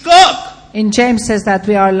հետո չկաք։ In James says that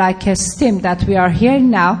we are like a steam, that we are here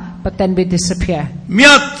now, but then we disappear. Մի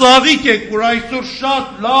հատ ծաղիկ եք, որ այսօր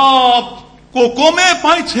շատ լավ կոկոմ է,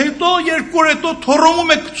 բայց հետո երկու օր հետո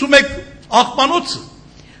թորոմում եք, գցում եք աղբանոցը։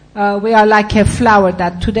 We are like a flower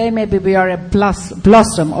that today maybe we are a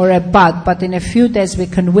blossom or a bud, but in a few days we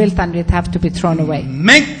can wilt and it have to be thrown away.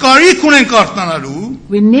 Մենք կարիք ունենք արթնանալու,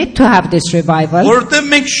 We need to have this revival որովհետև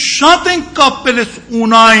մենք շատ ենք կապվել այս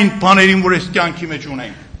ունային բաներին, որ այս կյանքի մեջ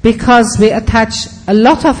ունենք։ because we attach a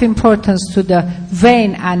lot of importance to the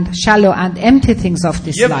vain and shallow and empty things of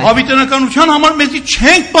this Եվ life. հավիտենականության համար մեզի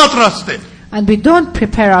չենք պատրաստել։ And we don't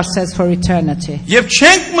prepare ourselves for eternity. Եվ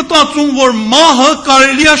չենք մտածում, որ մահը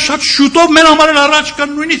կարելի է շատ շուտով մեր համար առաջ կան,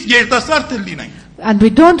 նույնիսկ երիտասարդ էլ լինենք։ And we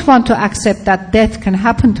don't want to accept that death can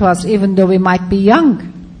happen to us even though we might be young.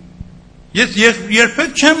 Ես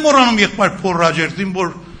երբեք չեմ մոռանում եղբայր Փոլ Ռաջերսին,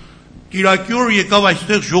 որ Կիրակի օր եկավ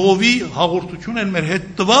այստեղ ժողովի հաղորդություն էլ մեր հետ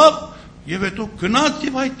տվավ, եւ հետո գնաց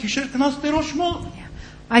եւ այդ գիշեր գնաց Տերոջ մոտ։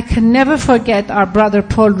 I can never forget our brother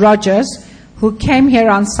Paul Rogers, who came here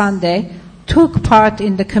on Sunday, took part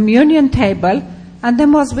in the communion table, and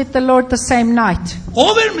then was with the Lord the same night.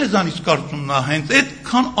 Ով էր մեզանից կարծում նա հենց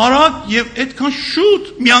այդքան արագ եւ այդքան շուտ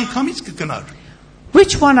միանգամից կգնար։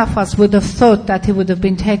 Which one of us would have thought that he would have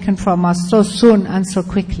been taken from us so soon and so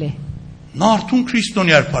quickly? Նա արդուն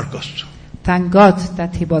քրիստոնյա էր Փարքաստու։ Thank God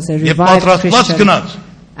that he was a Եվ revived պատրաստված Christian. գնաց։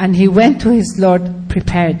 And he went to his Lord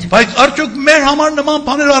prepared. Բայց արդյոք մեր համար նման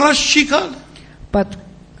բաներ առաջ չի գալ։ But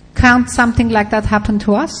can't something like that happen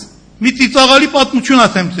to us? Մի ծիծաղալի պատմություն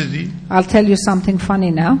ասեմ ցեզի։ I'll tell you something funny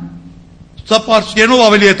now. Սա պարսկերենով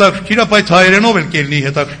ավելի հետաքրքիր է, բայց հայերենով էլ կերնի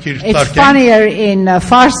հետաքրքիր It's տարկեն։ funnier in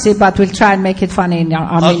Farsi, but we'll try and make it funny in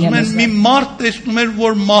Armenian Ասում as են մի well. մարդ տեսնում էր,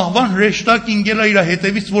 որ մահվան հրեշտակ ինգելա իր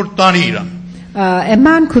հետևից, որ տանի իրան։ A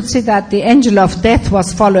man could see that the angel of death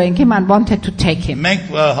was following him and wanted to take him. Մենք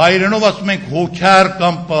հայերենով ասում ենք հոքյար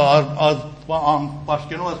կամ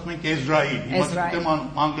պարսկերենով ասում ենք Էզրայիլ։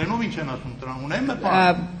 Անգլերենով ինչ են ասում դրան, ունեմ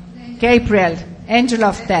է։ Gabriel, angel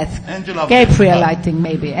of death. Angel of Gabriel, death. I think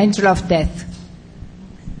maybe. Angel of death.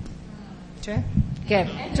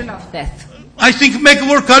 Angel of death. I think մեկը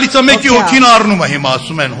որ գալիս է մեկի հոգին առնում է հիմա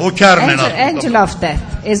ասում են, հոքյարն են ասում։ Angel of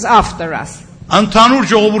death is after us. Անտանուր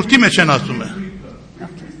ժողովրդի մեջ են ասում են։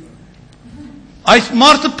 Այս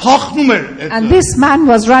մարդը փախնում էր այդ։ And this man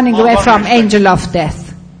was running away from angel of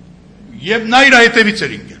death. Եվ նա իր հետևից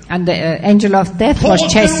էր ինգել։ And the angel of death was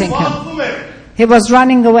chasing him. He was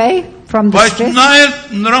running away from the Բայց street. նա էլ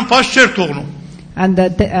նրան փաշ չէր թողնում։ And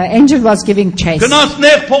the angel was giving chase. Գնաց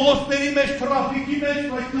նեղ փողոցների մեջ, տրաֆիկի մեջ,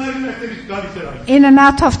 բայց նա իր հետևից գալիս էր այն։ In and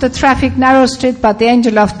out of the traffic, narrow street, but the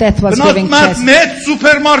angel of death was giving Գնաց chase. մեծ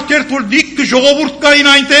սուպերմարկետ, որ դիք ժողովուրդ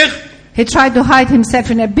կային այնտեղ, He tried to hide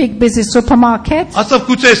himself in a big busy supermarket. ասավ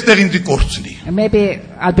գուցե այստեղ ինձ կորցնի։ Maybe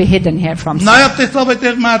I'll be hidden here from some. Նայած տեսավ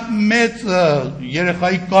այդտեղ մեծ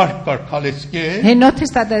երեխայի կարգ կար քալեսկե։ He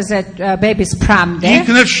noticed that there's a baby's pram there.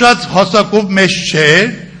 Ինքն էլ շատ հասակով մեծ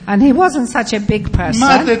չէր։ And he wasn't such a big Մատ person.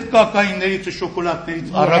 այդ կակայիններից շոկոլադներից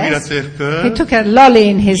առավ իր ձեռքը։ He took a lolly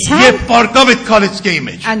in his Եվ hand պարկավ այդ քալեսկեի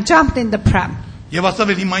մեջ։ and jumped in the pram. Եվ ասավ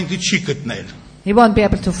էլ հիմա ինձ չի գտնել։ He won't be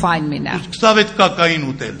able to find me now. Սկսավ այդ կակային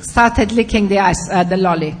ուտել։ Started licking the ice, the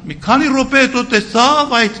lolly. Մի քանի րոպե հետո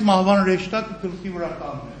տեսավ այդ մահվան ռեշտակը գլխի վրա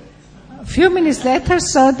կանգնել։ A few minutes later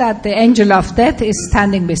saw that the angel of death is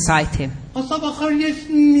standing beside him. Ասավ ախր ես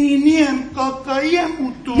նինի եմ կակայի եմ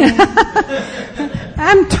ուտում։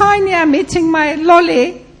 I'm tiny, I'm eating my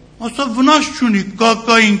lolly. Ասավ վնաս չունի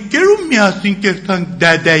կակային կերում միասին կերտանք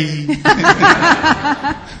դադայի։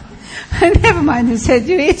 Never mind, he said,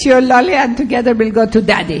 you eat your lolly and together we'll go to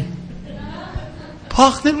daddy.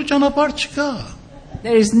 Փախնելու ճանապարհ չկա։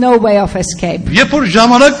 There is no way of escape. Երբ որ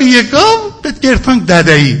ժամանակը եկավ, պետք է երթանք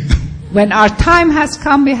դադայի։ When our time has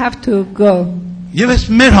come, we have to go. Եվ ես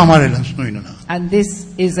մեր համար էլ այս նույնն է։ And this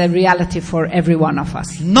is a reality for every one of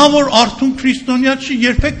us. Նա որ արթուն քրիստոնյա չի,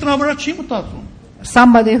 երբեք դրա վրա չի մտածում։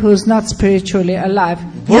 Somebody who's not spiritually alive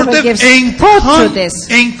never Որտեվ gives thought to this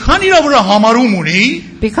այնքան իր վրա համարում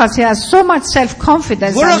ունի, because he has so much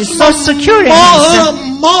self-confidence որ and is so secure in մահը himself.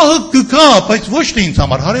 մահը կգա, բայց ոչ թե ինձ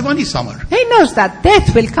համար, հարևանիս համար։ He knows that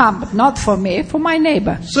death will come, but not for me, for my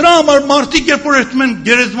neighbor. Սրա համար մարդիկ երբ որ երթում են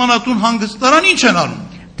գերեզմանատուն հանգստարան, ինչ են անում։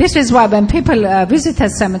 This is why when people visit a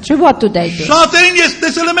cemetery, what do they do? Շատերին ես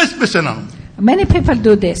տեսել եմ այսպես են անում։ Many people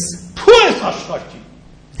do this. Փու ես աշխարհի։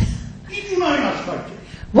 Ինչ ունայն աշխարհի։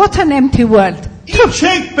 What an empty world. Ինչ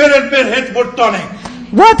ենք բերել մեր հետ որ տանենք։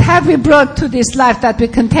 What have we brought to this life that we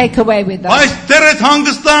can take away with us? Այս դեռ այդ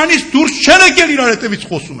հանգստարանից դուրս չեն եկել իրար հետևից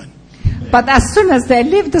խոսում են։ But as soon as they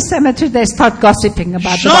leave the cemetery, they start gossiping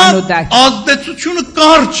about the one who Շատ died. ազդեցությունը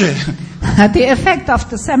կարճ է։ The effect of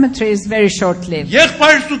the cemetery is very short-lived.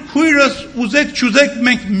 Եղբայրս ու քույրս ուզեք չուզեք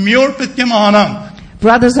մենք մի օր պետք է մահանանք։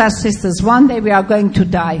 Brothers and sisters, one day we are going to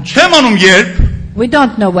die. Չեմ անում երբ, We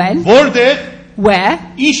don't know when, որտեղ, where,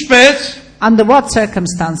 ինչպես, under what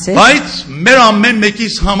circumstances. բայց մեր ամեն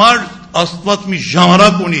մեկիս համար Աստված մի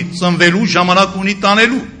ժամանակ ունի, ծնվելու ժամանակ ունի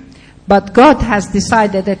տանելու։ But God has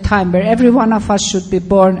decided a time where every one of us should be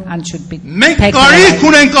born and should be Մենք taken կարիք away.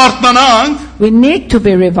 ունենք արթնանանք, We need to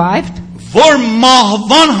be revived որ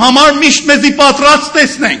մահվան համար միշտ մեզի պատրաստ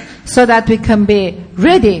տեսնենք։ so that we can be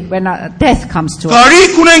ready when our death comes to us.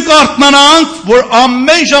 Կարիք ունենք արթնանանք, որ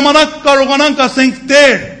ամեն ժամանակ կարողանանք ասենք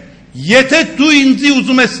Տեր, եթե դու ինձի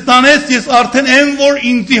ուզում ես տանես, ես արդեն այն որ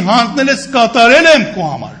ինձի հանձնել ես կատարել եմ քո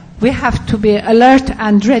համար։ We have to be alert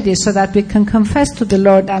and ready so that we can confess to the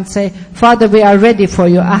Lord and say, Father, we are ready for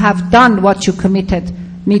you. I have done what you committed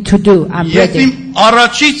me to do. I'm Ես ready. իմ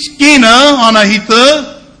առաջից կինը Անահիտը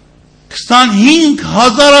 25,000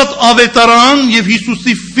 հատ ավետարան եւ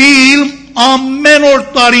Հիսուսի ֆիլմ ամեն օր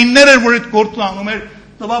տարիներ էր որ այդ գործը անում էր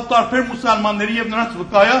տվավ տարբեր մուսալմանների եւ նրանց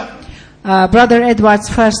վկայա Brother Edward's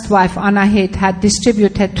first wife, Anahit, had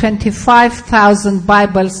distributed 25,000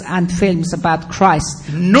 Bibles and films about Christ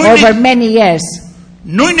over many years.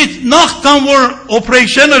 նույնիսկ նախքան որ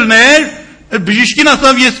օպերեյշնը լներ բժիշկին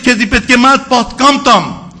ասավ ես քեզի պետք է մատ պատկամ տամ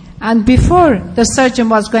And before the surgeon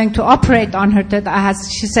was going to operate on her,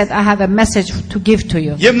 she said, I have a message to give to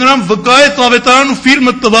you. Եվ նրան վկայեց ավետարան ու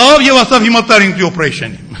ֆիլմը տվավ եւ ասավ հիմա տար ինձ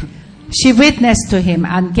օպերեյշնի She witnessed to him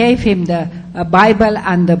and gave him the Bible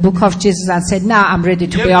and the book of Jesus and said, now I'm ready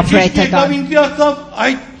to be operated on.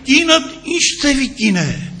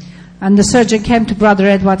 And the surgeon came to Brother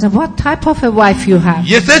Edward and said, what type of a wife you have?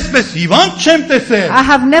 I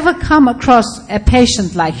have never come across a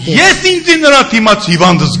patient like this.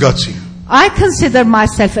 I consider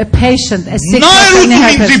myself a patient, a sick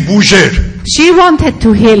person. She wanted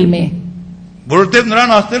to heal me.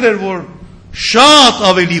 Շատ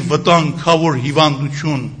ավելի վտանգավոր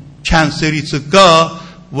հիվանդություն քանսերից կա,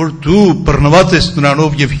 որ դու բռնված ես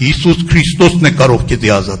նրանով եւ Հիսուս Քրիստոսն է կարող քեզ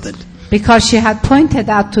ազատել։ Because she had pointed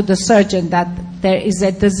out to the surgeon that there is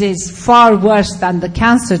a disease far worse than the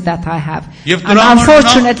cancer that I have. And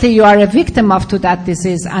unfortunately you are a victim of to that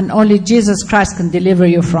disease and only Jesus Christ can deliver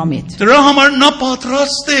you from it. Դրա համար նա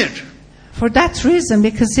պատրաստ էր։ For that reason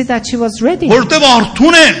we can see that she was ready. Որտեղ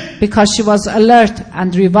արթուն են։ Because she was alert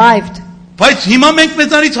and revived. Բայց հիմա մենք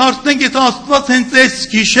մեզանից հարցնենք, եթե Աստված հենց այս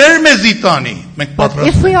գիշեր մեզի տանի, մենք But պատրաստ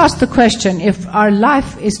if we ask the question, if our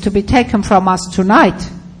life is to be taken from us tonight,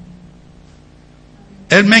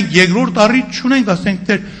 Էլ մենք երկրորդ առիթ չունենք, ասենք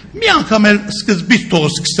Տեր, մի անգամ էլ սկզբից թող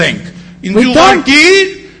սկսենք։ Ինձ We don't- ուղարկիր,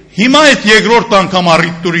 հիմա այդ երկրորդ անգամ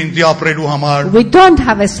առիթ տուր ինձ ապրելու համար։ we don't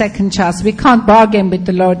have a second chance. We can't bargain with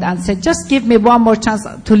the Lord and say, just give me one more chance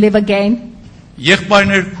to live again.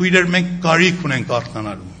 Եղբայրներ, քույրեր, մենք կարիք ունենք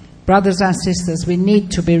արթնանալու, Brothers and sisters, we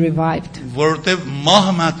need to be revived որովհետև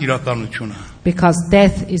մահը մատ իրականություն է։ because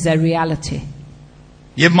death is a reality.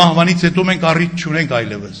 Եվ մահվանից հետո մենք առիթ չունենք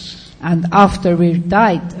այլևս։ And after we're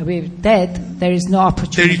dead, there is no Տեր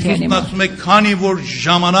opportunity Հիսուսն anymore. ասում է, քանի որ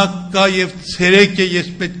ժամանակ կա եւ ցերեկ է, ես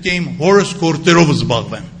պետք է իմ հորս գործերով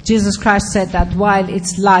զբաղվեմ։ Jesus Christ said that while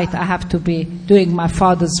it's light, I have to be doing my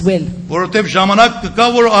Father's will. Որովհետև ժամանակ կգա,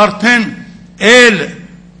 որ արդեն էլ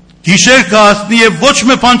գիշեր կհասնի եւ ոչ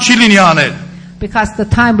մի բան չի լինի անել։ Because the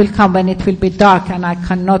time will come when it will be dark and I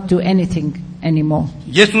cannot do anything anymore.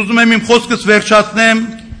 Ես ուզում եմ իմ խոսքս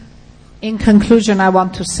վերջացնեմ In conclusion, I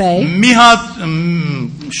want to say, մի հատ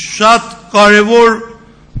շատ կարևոր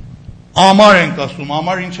ամար ենք ասում,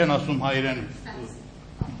 ամար ինչ են ասում հայերեն։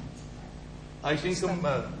 Այսինքն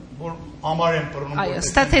որ ամար են բռնում։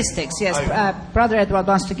 statistics, yes. Brother Edward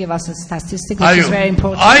wants to give us a statistic, which is very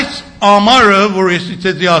important. Այս ամարը, որ ես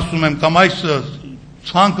իցեզի ասում եմ, կամ այս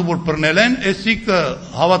ցանկը որ բռնել են, էսիկ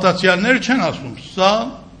հավատացյալներ չեն ասում։ Սա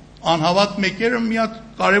անհավատ մեկերը մի հատ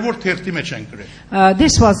կարևոր թերթի մեջ են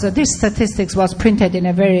գրել։ This statistics was printed in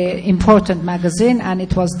a very important magazine and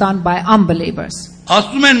it was done by unbelievers.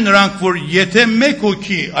 Ասում են նրանք, որ եթե մեկ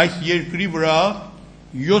հոգի այս երկրի վրա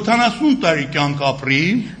 70 տարի կյանք ապրի,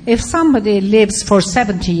 If somebody lives for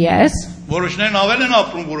 70 years, որոշներն ավել են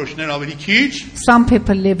ապրում, որոշներ ավելի քիչ, some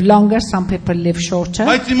people live longer, some people live shorter.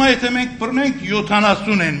 բայց հիմա եթե մենք բռնենք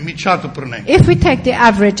 70 են, միջատը բռնենք։ If we take the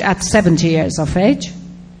average at 70 years of age,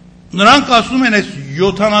 Նրանք ասում են այս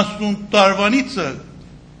 70 տարվանիցը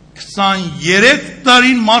 23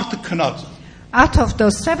 տարին մարդը քնած է։ out of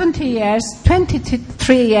those 70 years,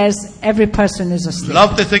 23 years, every person is asleep.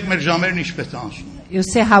 Լավ տեսեք մեր ժամերն ինչպես անցնում։ You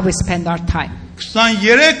see how we spend our time.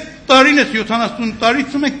 23 տարին է 70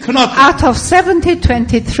 տարից մենք քնած ենք։ Out of 70,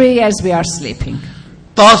 23 years we are sleeping.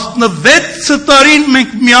 16 տարին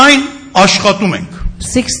մենք միայն աշխատում ենք։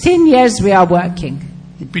 16 years we are working.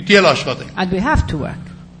 Պիտի էլ աշխատենք։ And we have to work.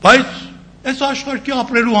 Բայց այս աշխարհի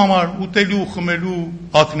ապրելու համար, ուտելու, խմելու,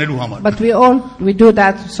 հագնելու համար։ But we do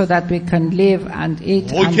that so that we can live and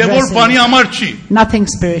eat and Հոգևոր dress. բանի համար չի։ Nothing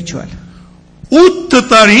spiritual. 8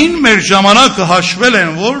 տարին մեր ժամանակը հաշվել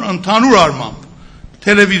են, որ ընդհանուր առմամբ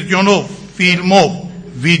տելևիզիոնով, ֆիլմով,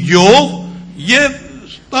 վիդեոով եւ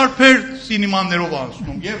տարբեր սինեմաներով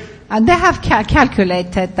անցնում եւ And they have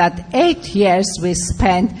calculated that 8 years we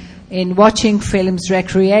spend in watching films,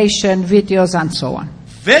 recreation, videos and so on.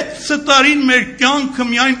 6 տարին մեր կյանքը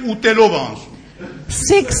միայն ուտելով անցնում։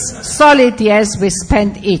 6 solid years we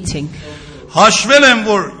spent eating. Հաշվել են,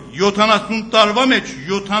 որ 70 տարվա մեջ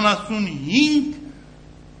 75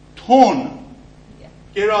 թոն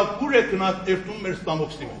կերակուր է գնաց երթում մեր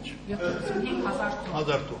ստամոքսի մեջ։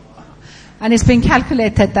 1000 թոն։ And it's been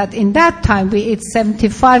calculated that in that time we eat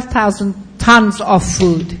 75,000 tons of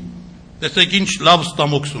food. Տեսեք ինչ լավ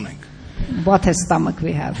ստամոքս ունենք։ What a stomach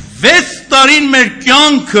we have. 6 տարին մեր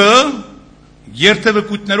կյանքը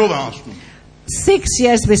երթևեկույթներով է անցնում։ 6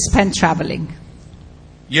 years we spent traveling.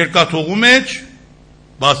 Երկաթողու մեջ,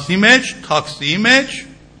 բասի մեջ, թաքսիի մեջ,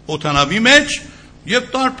 օթանավի մեջ եւ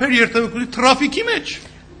տարբեր երթևեկույթի տրաֆիկի մեջ։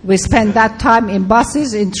 We spend that time in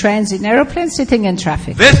buses, in trains, in aeroplanes, sitting in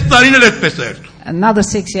traffic. 6 տարին էլ այդպես է երթում։ Another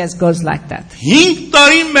 6 years goes like that. 5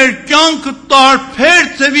 տարին մեր կյանքը տարբեր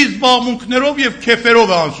ծևի զբաղմունքներով եւ քեֆերով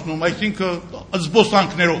է անցնում, այսինքն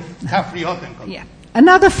զբոսանքներով, քաֆրիհատ ենք անում։ Yeah.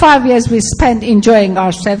 Another 5 years we spend enjoying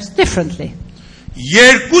ourselves differently.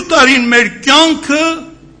 2 տարին մեր կյանքը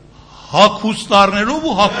հագուստարներով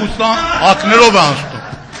ու հագներով է անցնում։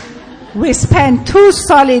 We spend 2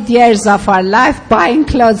 solid years of our life buying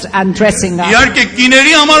clothes and dressing up. Իհարկե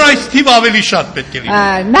կիների համար այս թիվ ավելի շատ պետք է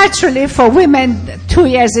լինի։ Naturally for women 2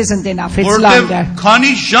 years isn't enough, it's Որտեղ longer.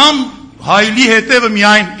 քանի ժամ հայլի հետևը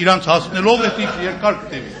միայն իրանց հասնելով է երկար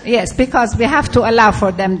կտևի։ Yes, because we have to allow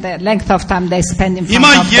for them the length of time they spend in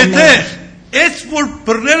Հիմա front of the եթե mirror. այս որ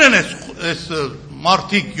բռնել են այս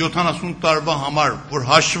մարտիկ 70 տարվա համար որ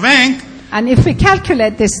հաշվենք And if we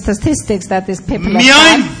calculate the statistics that these people have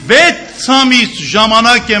միայն done, 6 ամիս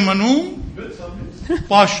ժամանակ է մնում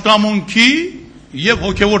պաշտամունքի եւ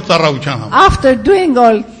հոգեվոր ծառայության համար։ after doing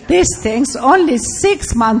all these things, only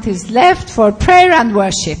 6 months is left for prayer and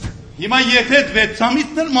worship. Հիմա եթե 6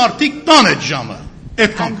 ամիսն են մարտիկ տան այդ ժամը,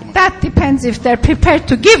 այդքան կմնա։ That depends if they're prepared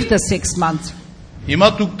to give the 6 months. Հիմա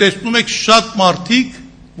դուք տեսնում եք շատ մարտիկ,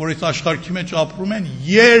 որ այս աշխարհի մեջ ապրում են,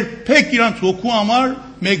 երբեք իրանց հոգու համար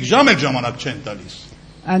 1 ժամ էլ ժամանակ չեն տալիս։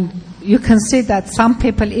 And you can see that some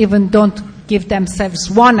people even don't give themselves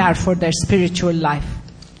 1 hour for their spiritual life.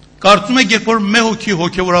 Կարծում եք, երբ որ մի հոգի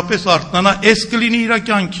հոգեվորապես արթնանա, այս կլինի իր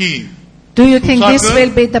կյանքի։ Do you think this Soccer?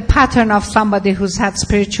 will be the pattern of somebody who's had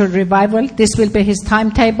spiritual revival? This will be his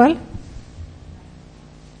timetable?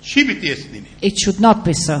 Չի պիտի էս լինի։ It should not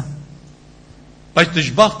be so. Բայց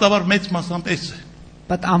դժբախտաբար մեծ մասամբ էս է։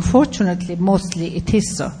 But unfortunately, mostly it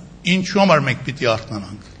is so. Ինչու համար մենք պիտի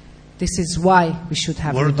արթնանանք։ This is why we should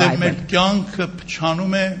have Որովհետև մեր revival. կյանքը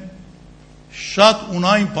փչանում է շատ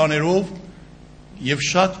ունայն բաներով եւ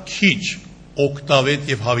շատ քիչ օգտավետ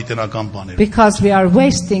եւ հավիտենական բաներով։ Because we are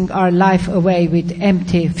wasting our life away with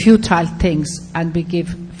empty, futile things and we give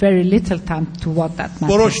very little time to what that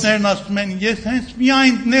matters. Որոշներն ասում են, ես հենց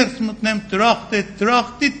միայն ներս մտնեմ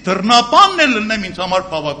դրախտի դռնապանն էլ լինեմ ինձ համար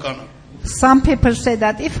բավական է։ Some people say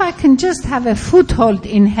that if I can just have a foothold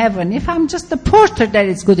in heaven, if I'm just a porter there,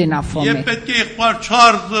 it's good enough for Եվ me. պետք է եղբայր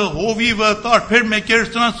Չարլզը, Հովիվը, տարբեր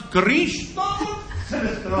մեկերս նրանց գրիշ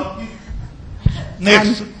տան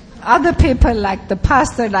ներս։ Other people like the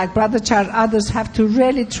pastor, like Brother Charles, others have to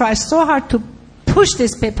really try so hard to push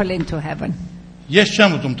these people into heaven. Ես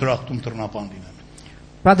չեմ ուտում դրախտում դռնապան լինեմ։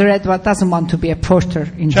 Brother Edward doesn't want to be a porter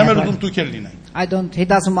in Չեմ էլ heaven. ուտում դուք էլ լինեք։ He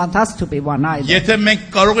doesn't want us to be one either. Եթե մենք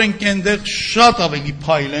կարող ենք այնտեղ շատ ավելի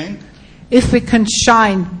փայլենք, If we can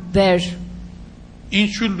shine there,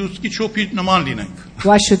 ինչու լուսկի չոփի նման լինենք։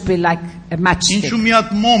 why should we like a Ինչու matchstick? մի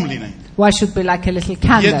հատ մոմ լինենք։ Why should we like a little Եթե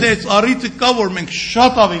candle? այս առիթը կա, որ մենք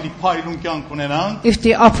շատ ավելի փայլուն կյանք ունենանք, If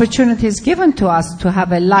the opportunity is given to us to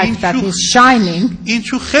have a life that Ինչու- is shining,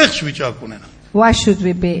 ինչու խեղճ վիճակ ունենանք։ why should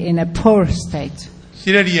we be in a poor state?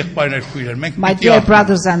 Սիրելի եղբայրներ, քույրեր, մենք My պիտի dear ապրենք։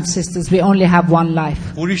 brothers and sisters, we only have one life.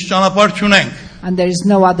 Ուրիշ ճանապարհ չունենք։ And there is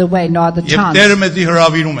no other way, no other Եվ Տերը chance. մեզի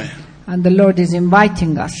հրավիրում է։ And the Lord is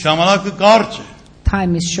inviting us. Ժամանակը կարճ է։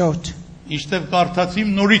 Time is short. Ինչտեղ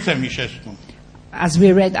կարդացիմ նորից եմ հիշեցնում։ As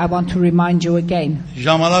we read, I want to remind you again.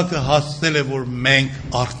 Ժամանակը հասել է, որ մենք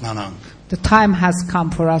արթնանանք։ The time has come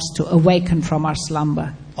for us to awaken from our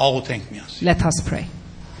slumber. Աղոթենք միասին։ Let us pray.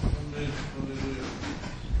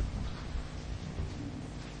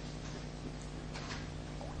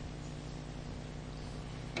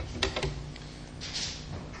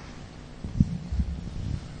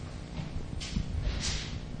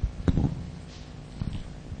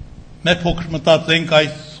 Մենք փոքր մտածենք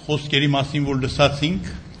այս խոսքերի մասին, որ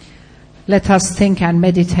լսացինք, Let us think and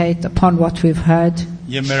meditate upon what we've heard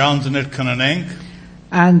եւ մեր անձներ քննենք.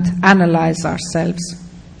 and analyze ourselves.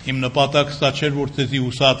 Իմ նպատակը սա չէր, որ ցեզի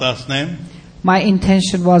ուսատացնեմ, My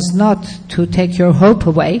intention was not to take your hope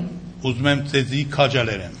away. ուզում եմ ցեզի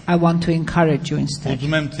քաջալերեմ. I want to encourage you instead.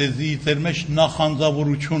 Ուզում եմ ցեզի ձեր մեջ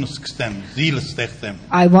նախանձավորություն սկսեմ, զիլ ստեղծեմ,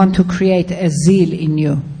 I want to create a zeal in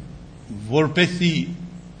you, որպեսզի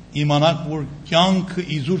իմանաք, որ կյանքը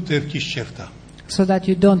իզուր ձեռքից չերթա. so that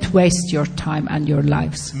you don't waste your time and your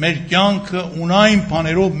lives. Մեր կյանքը ունայն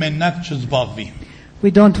բաներով մենակ չզբաղվի. We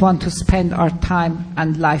don't want to spend our time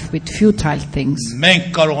and life with futile things,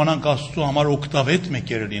 Մենք կարողանանք Աստծո համար օգտավետ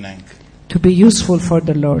մեկերը լինենք. to be useful for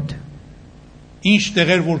the Lord. Ինչ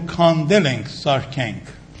տեղեր որ քանդել ենք, սարքենք.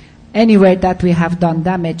 Anywhere that we have done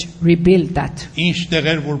damage, rebuild that. Ինչ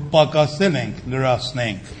տեղեր որ պակասել ենք,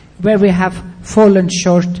 լրացնենք. Where we have fallen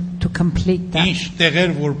short, to complete that. Ինչ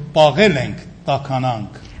տեղեր որ պաղել ենք,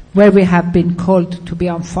 տականանք. Where we have been called to be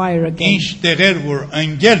on fire again. Ինչ տեղեր որ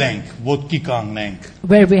ընկել ենք, ոտքի կանգնենք.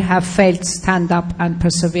 Where we have failed, stand up and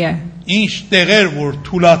persevere. Ինչ տեղեր որ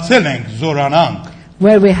թուլացել ենք, զորանանք.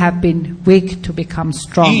 Where we have been weak, to become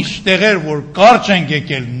strong. Ինչ տեղեր որ կարճ ենք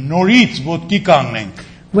եկել, նորից ոտքի կանգնենք.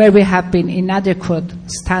 Where we have been inadequate,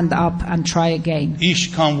 stand up and try again.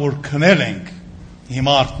 Ինչքան որ քնել ենք,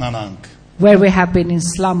 հիմա արթնանանք. Where we have been in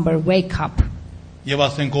slumber, wake up Եվ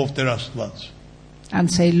ասենք ով Տեր Աստված, and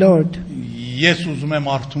say, Lord, ես ուզում եմ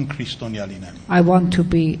արթուն քրիստոնյա լինեմ. I want to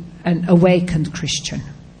be an awakened Christian.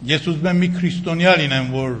 Ես ուզում եմ մի քրիստոնյա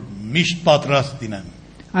լինեմ, որ միշտ պատրաստ լինեմ.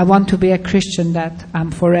 I want to be a Christian that I'm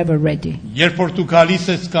forever ready. Երբ որ դու գալիս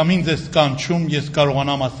ես կամ ինձ ես կանչում, ես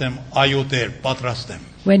կարողանամ ասեմ այո Տեր, պատրաստ եմ.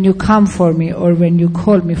 When you come for me or when you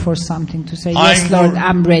call me for something, to say, yes, I'm Lord, Lord.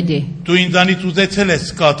 I'm ready. Դու ինձանից ուզեցել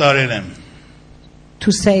ես կատարել եմ.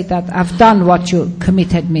 To say that I've done what you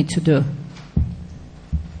committed me to do.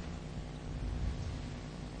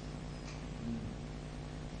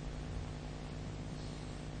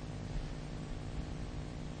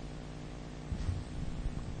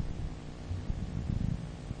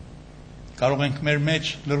 Կարող ենք մեր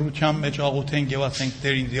մեջ լռության մեջ աղոթենք եւ ասենք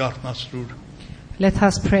Տեր ինձ արթնացրու. Let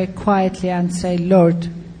us pray quietly and say, Lord,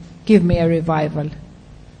 give me a revival.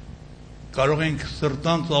 Կարող ենք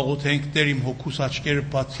սրտանց աղոթենք Տեր իմ հոգուս աչքերը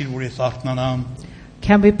բացիր, որ ես արթնանամ.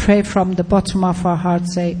 Can we pray from the bottom of our heart,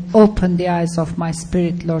 say, open the eyes of my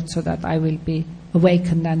spirit, Lord, so that I will be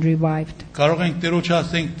awakened and revived. Կարող ենք Տերոջ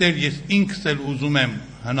ասենք Տեր, ես ինքս էլ ուզում եմ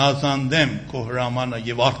հնազանդեմ քո հրամանը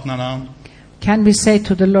եւ արթնանամ. Can we say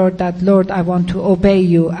to the Lord that, Lord, I want to obey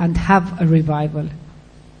you and have a revival?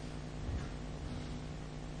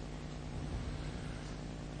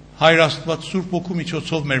 Հայր Աստված Սուրբ Օգու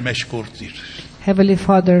միջոցով մեր մեջ գործիր. Heavenly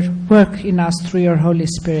Father, work in us through your Holy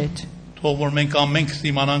Spirit, Թող որ մենք ամենքս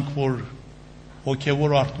իմանանք, որ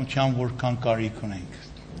հոգևոր արթնության որքան կարիք ունենք.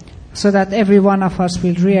 so that every one of us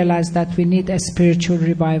will realize that we need a spiritual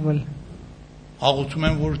revival. Աղոթում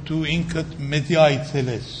եմ, որ դու ինքդ մեզի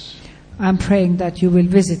այցելես, I'm praying that you will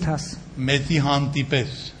visit us, մեզի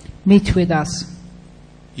հանդիպես meet with us,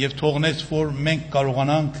 եւ թողնես, որ մենք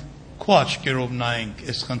կարողանանք քո աչքերով նայենք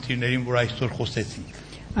այս խնդիրներին, որ այսօր խոսեցինք.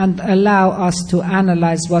 and allow us to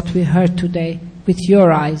analyze what we heard today with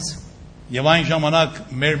your eyes. Եվ այն ժամանակ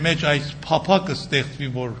մեր մեջ այս փափակը ստեղծվի,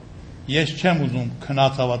 որ ես չեմ ուզում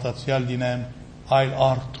քնած հավատացյալ լինեմ, այլ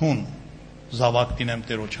արթուն զավակ լինեմ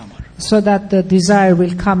Տերոջ համար. So that the desire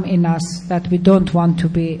will come in us that we don't want to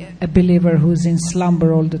be a believer who's in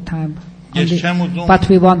slumber all the time, Ես չեմ ուզում but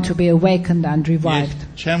we want to be awakened and Ես revived.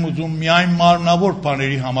 չեմ ուզում միայն մարմնավոր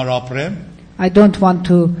բաների համար ապրեմ, I don't want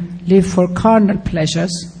to live for carnal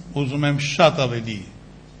pleasures. ուզում եմ շատ ավելի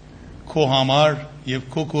քո համար եւ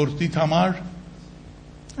քո գործիդ համար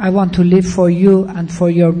I want to live for you and for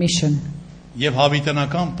your mission, եւ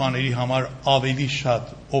հավիտենական բաների համար ավելի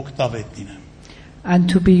շատ օգտավետ լինեմ. and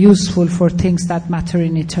to be useful for things that matter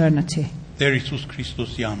in eternity. Տեր Հիսուս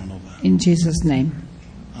Քրիստոսի անունով. In Jesus' name.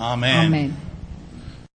 Ամեն. Amen.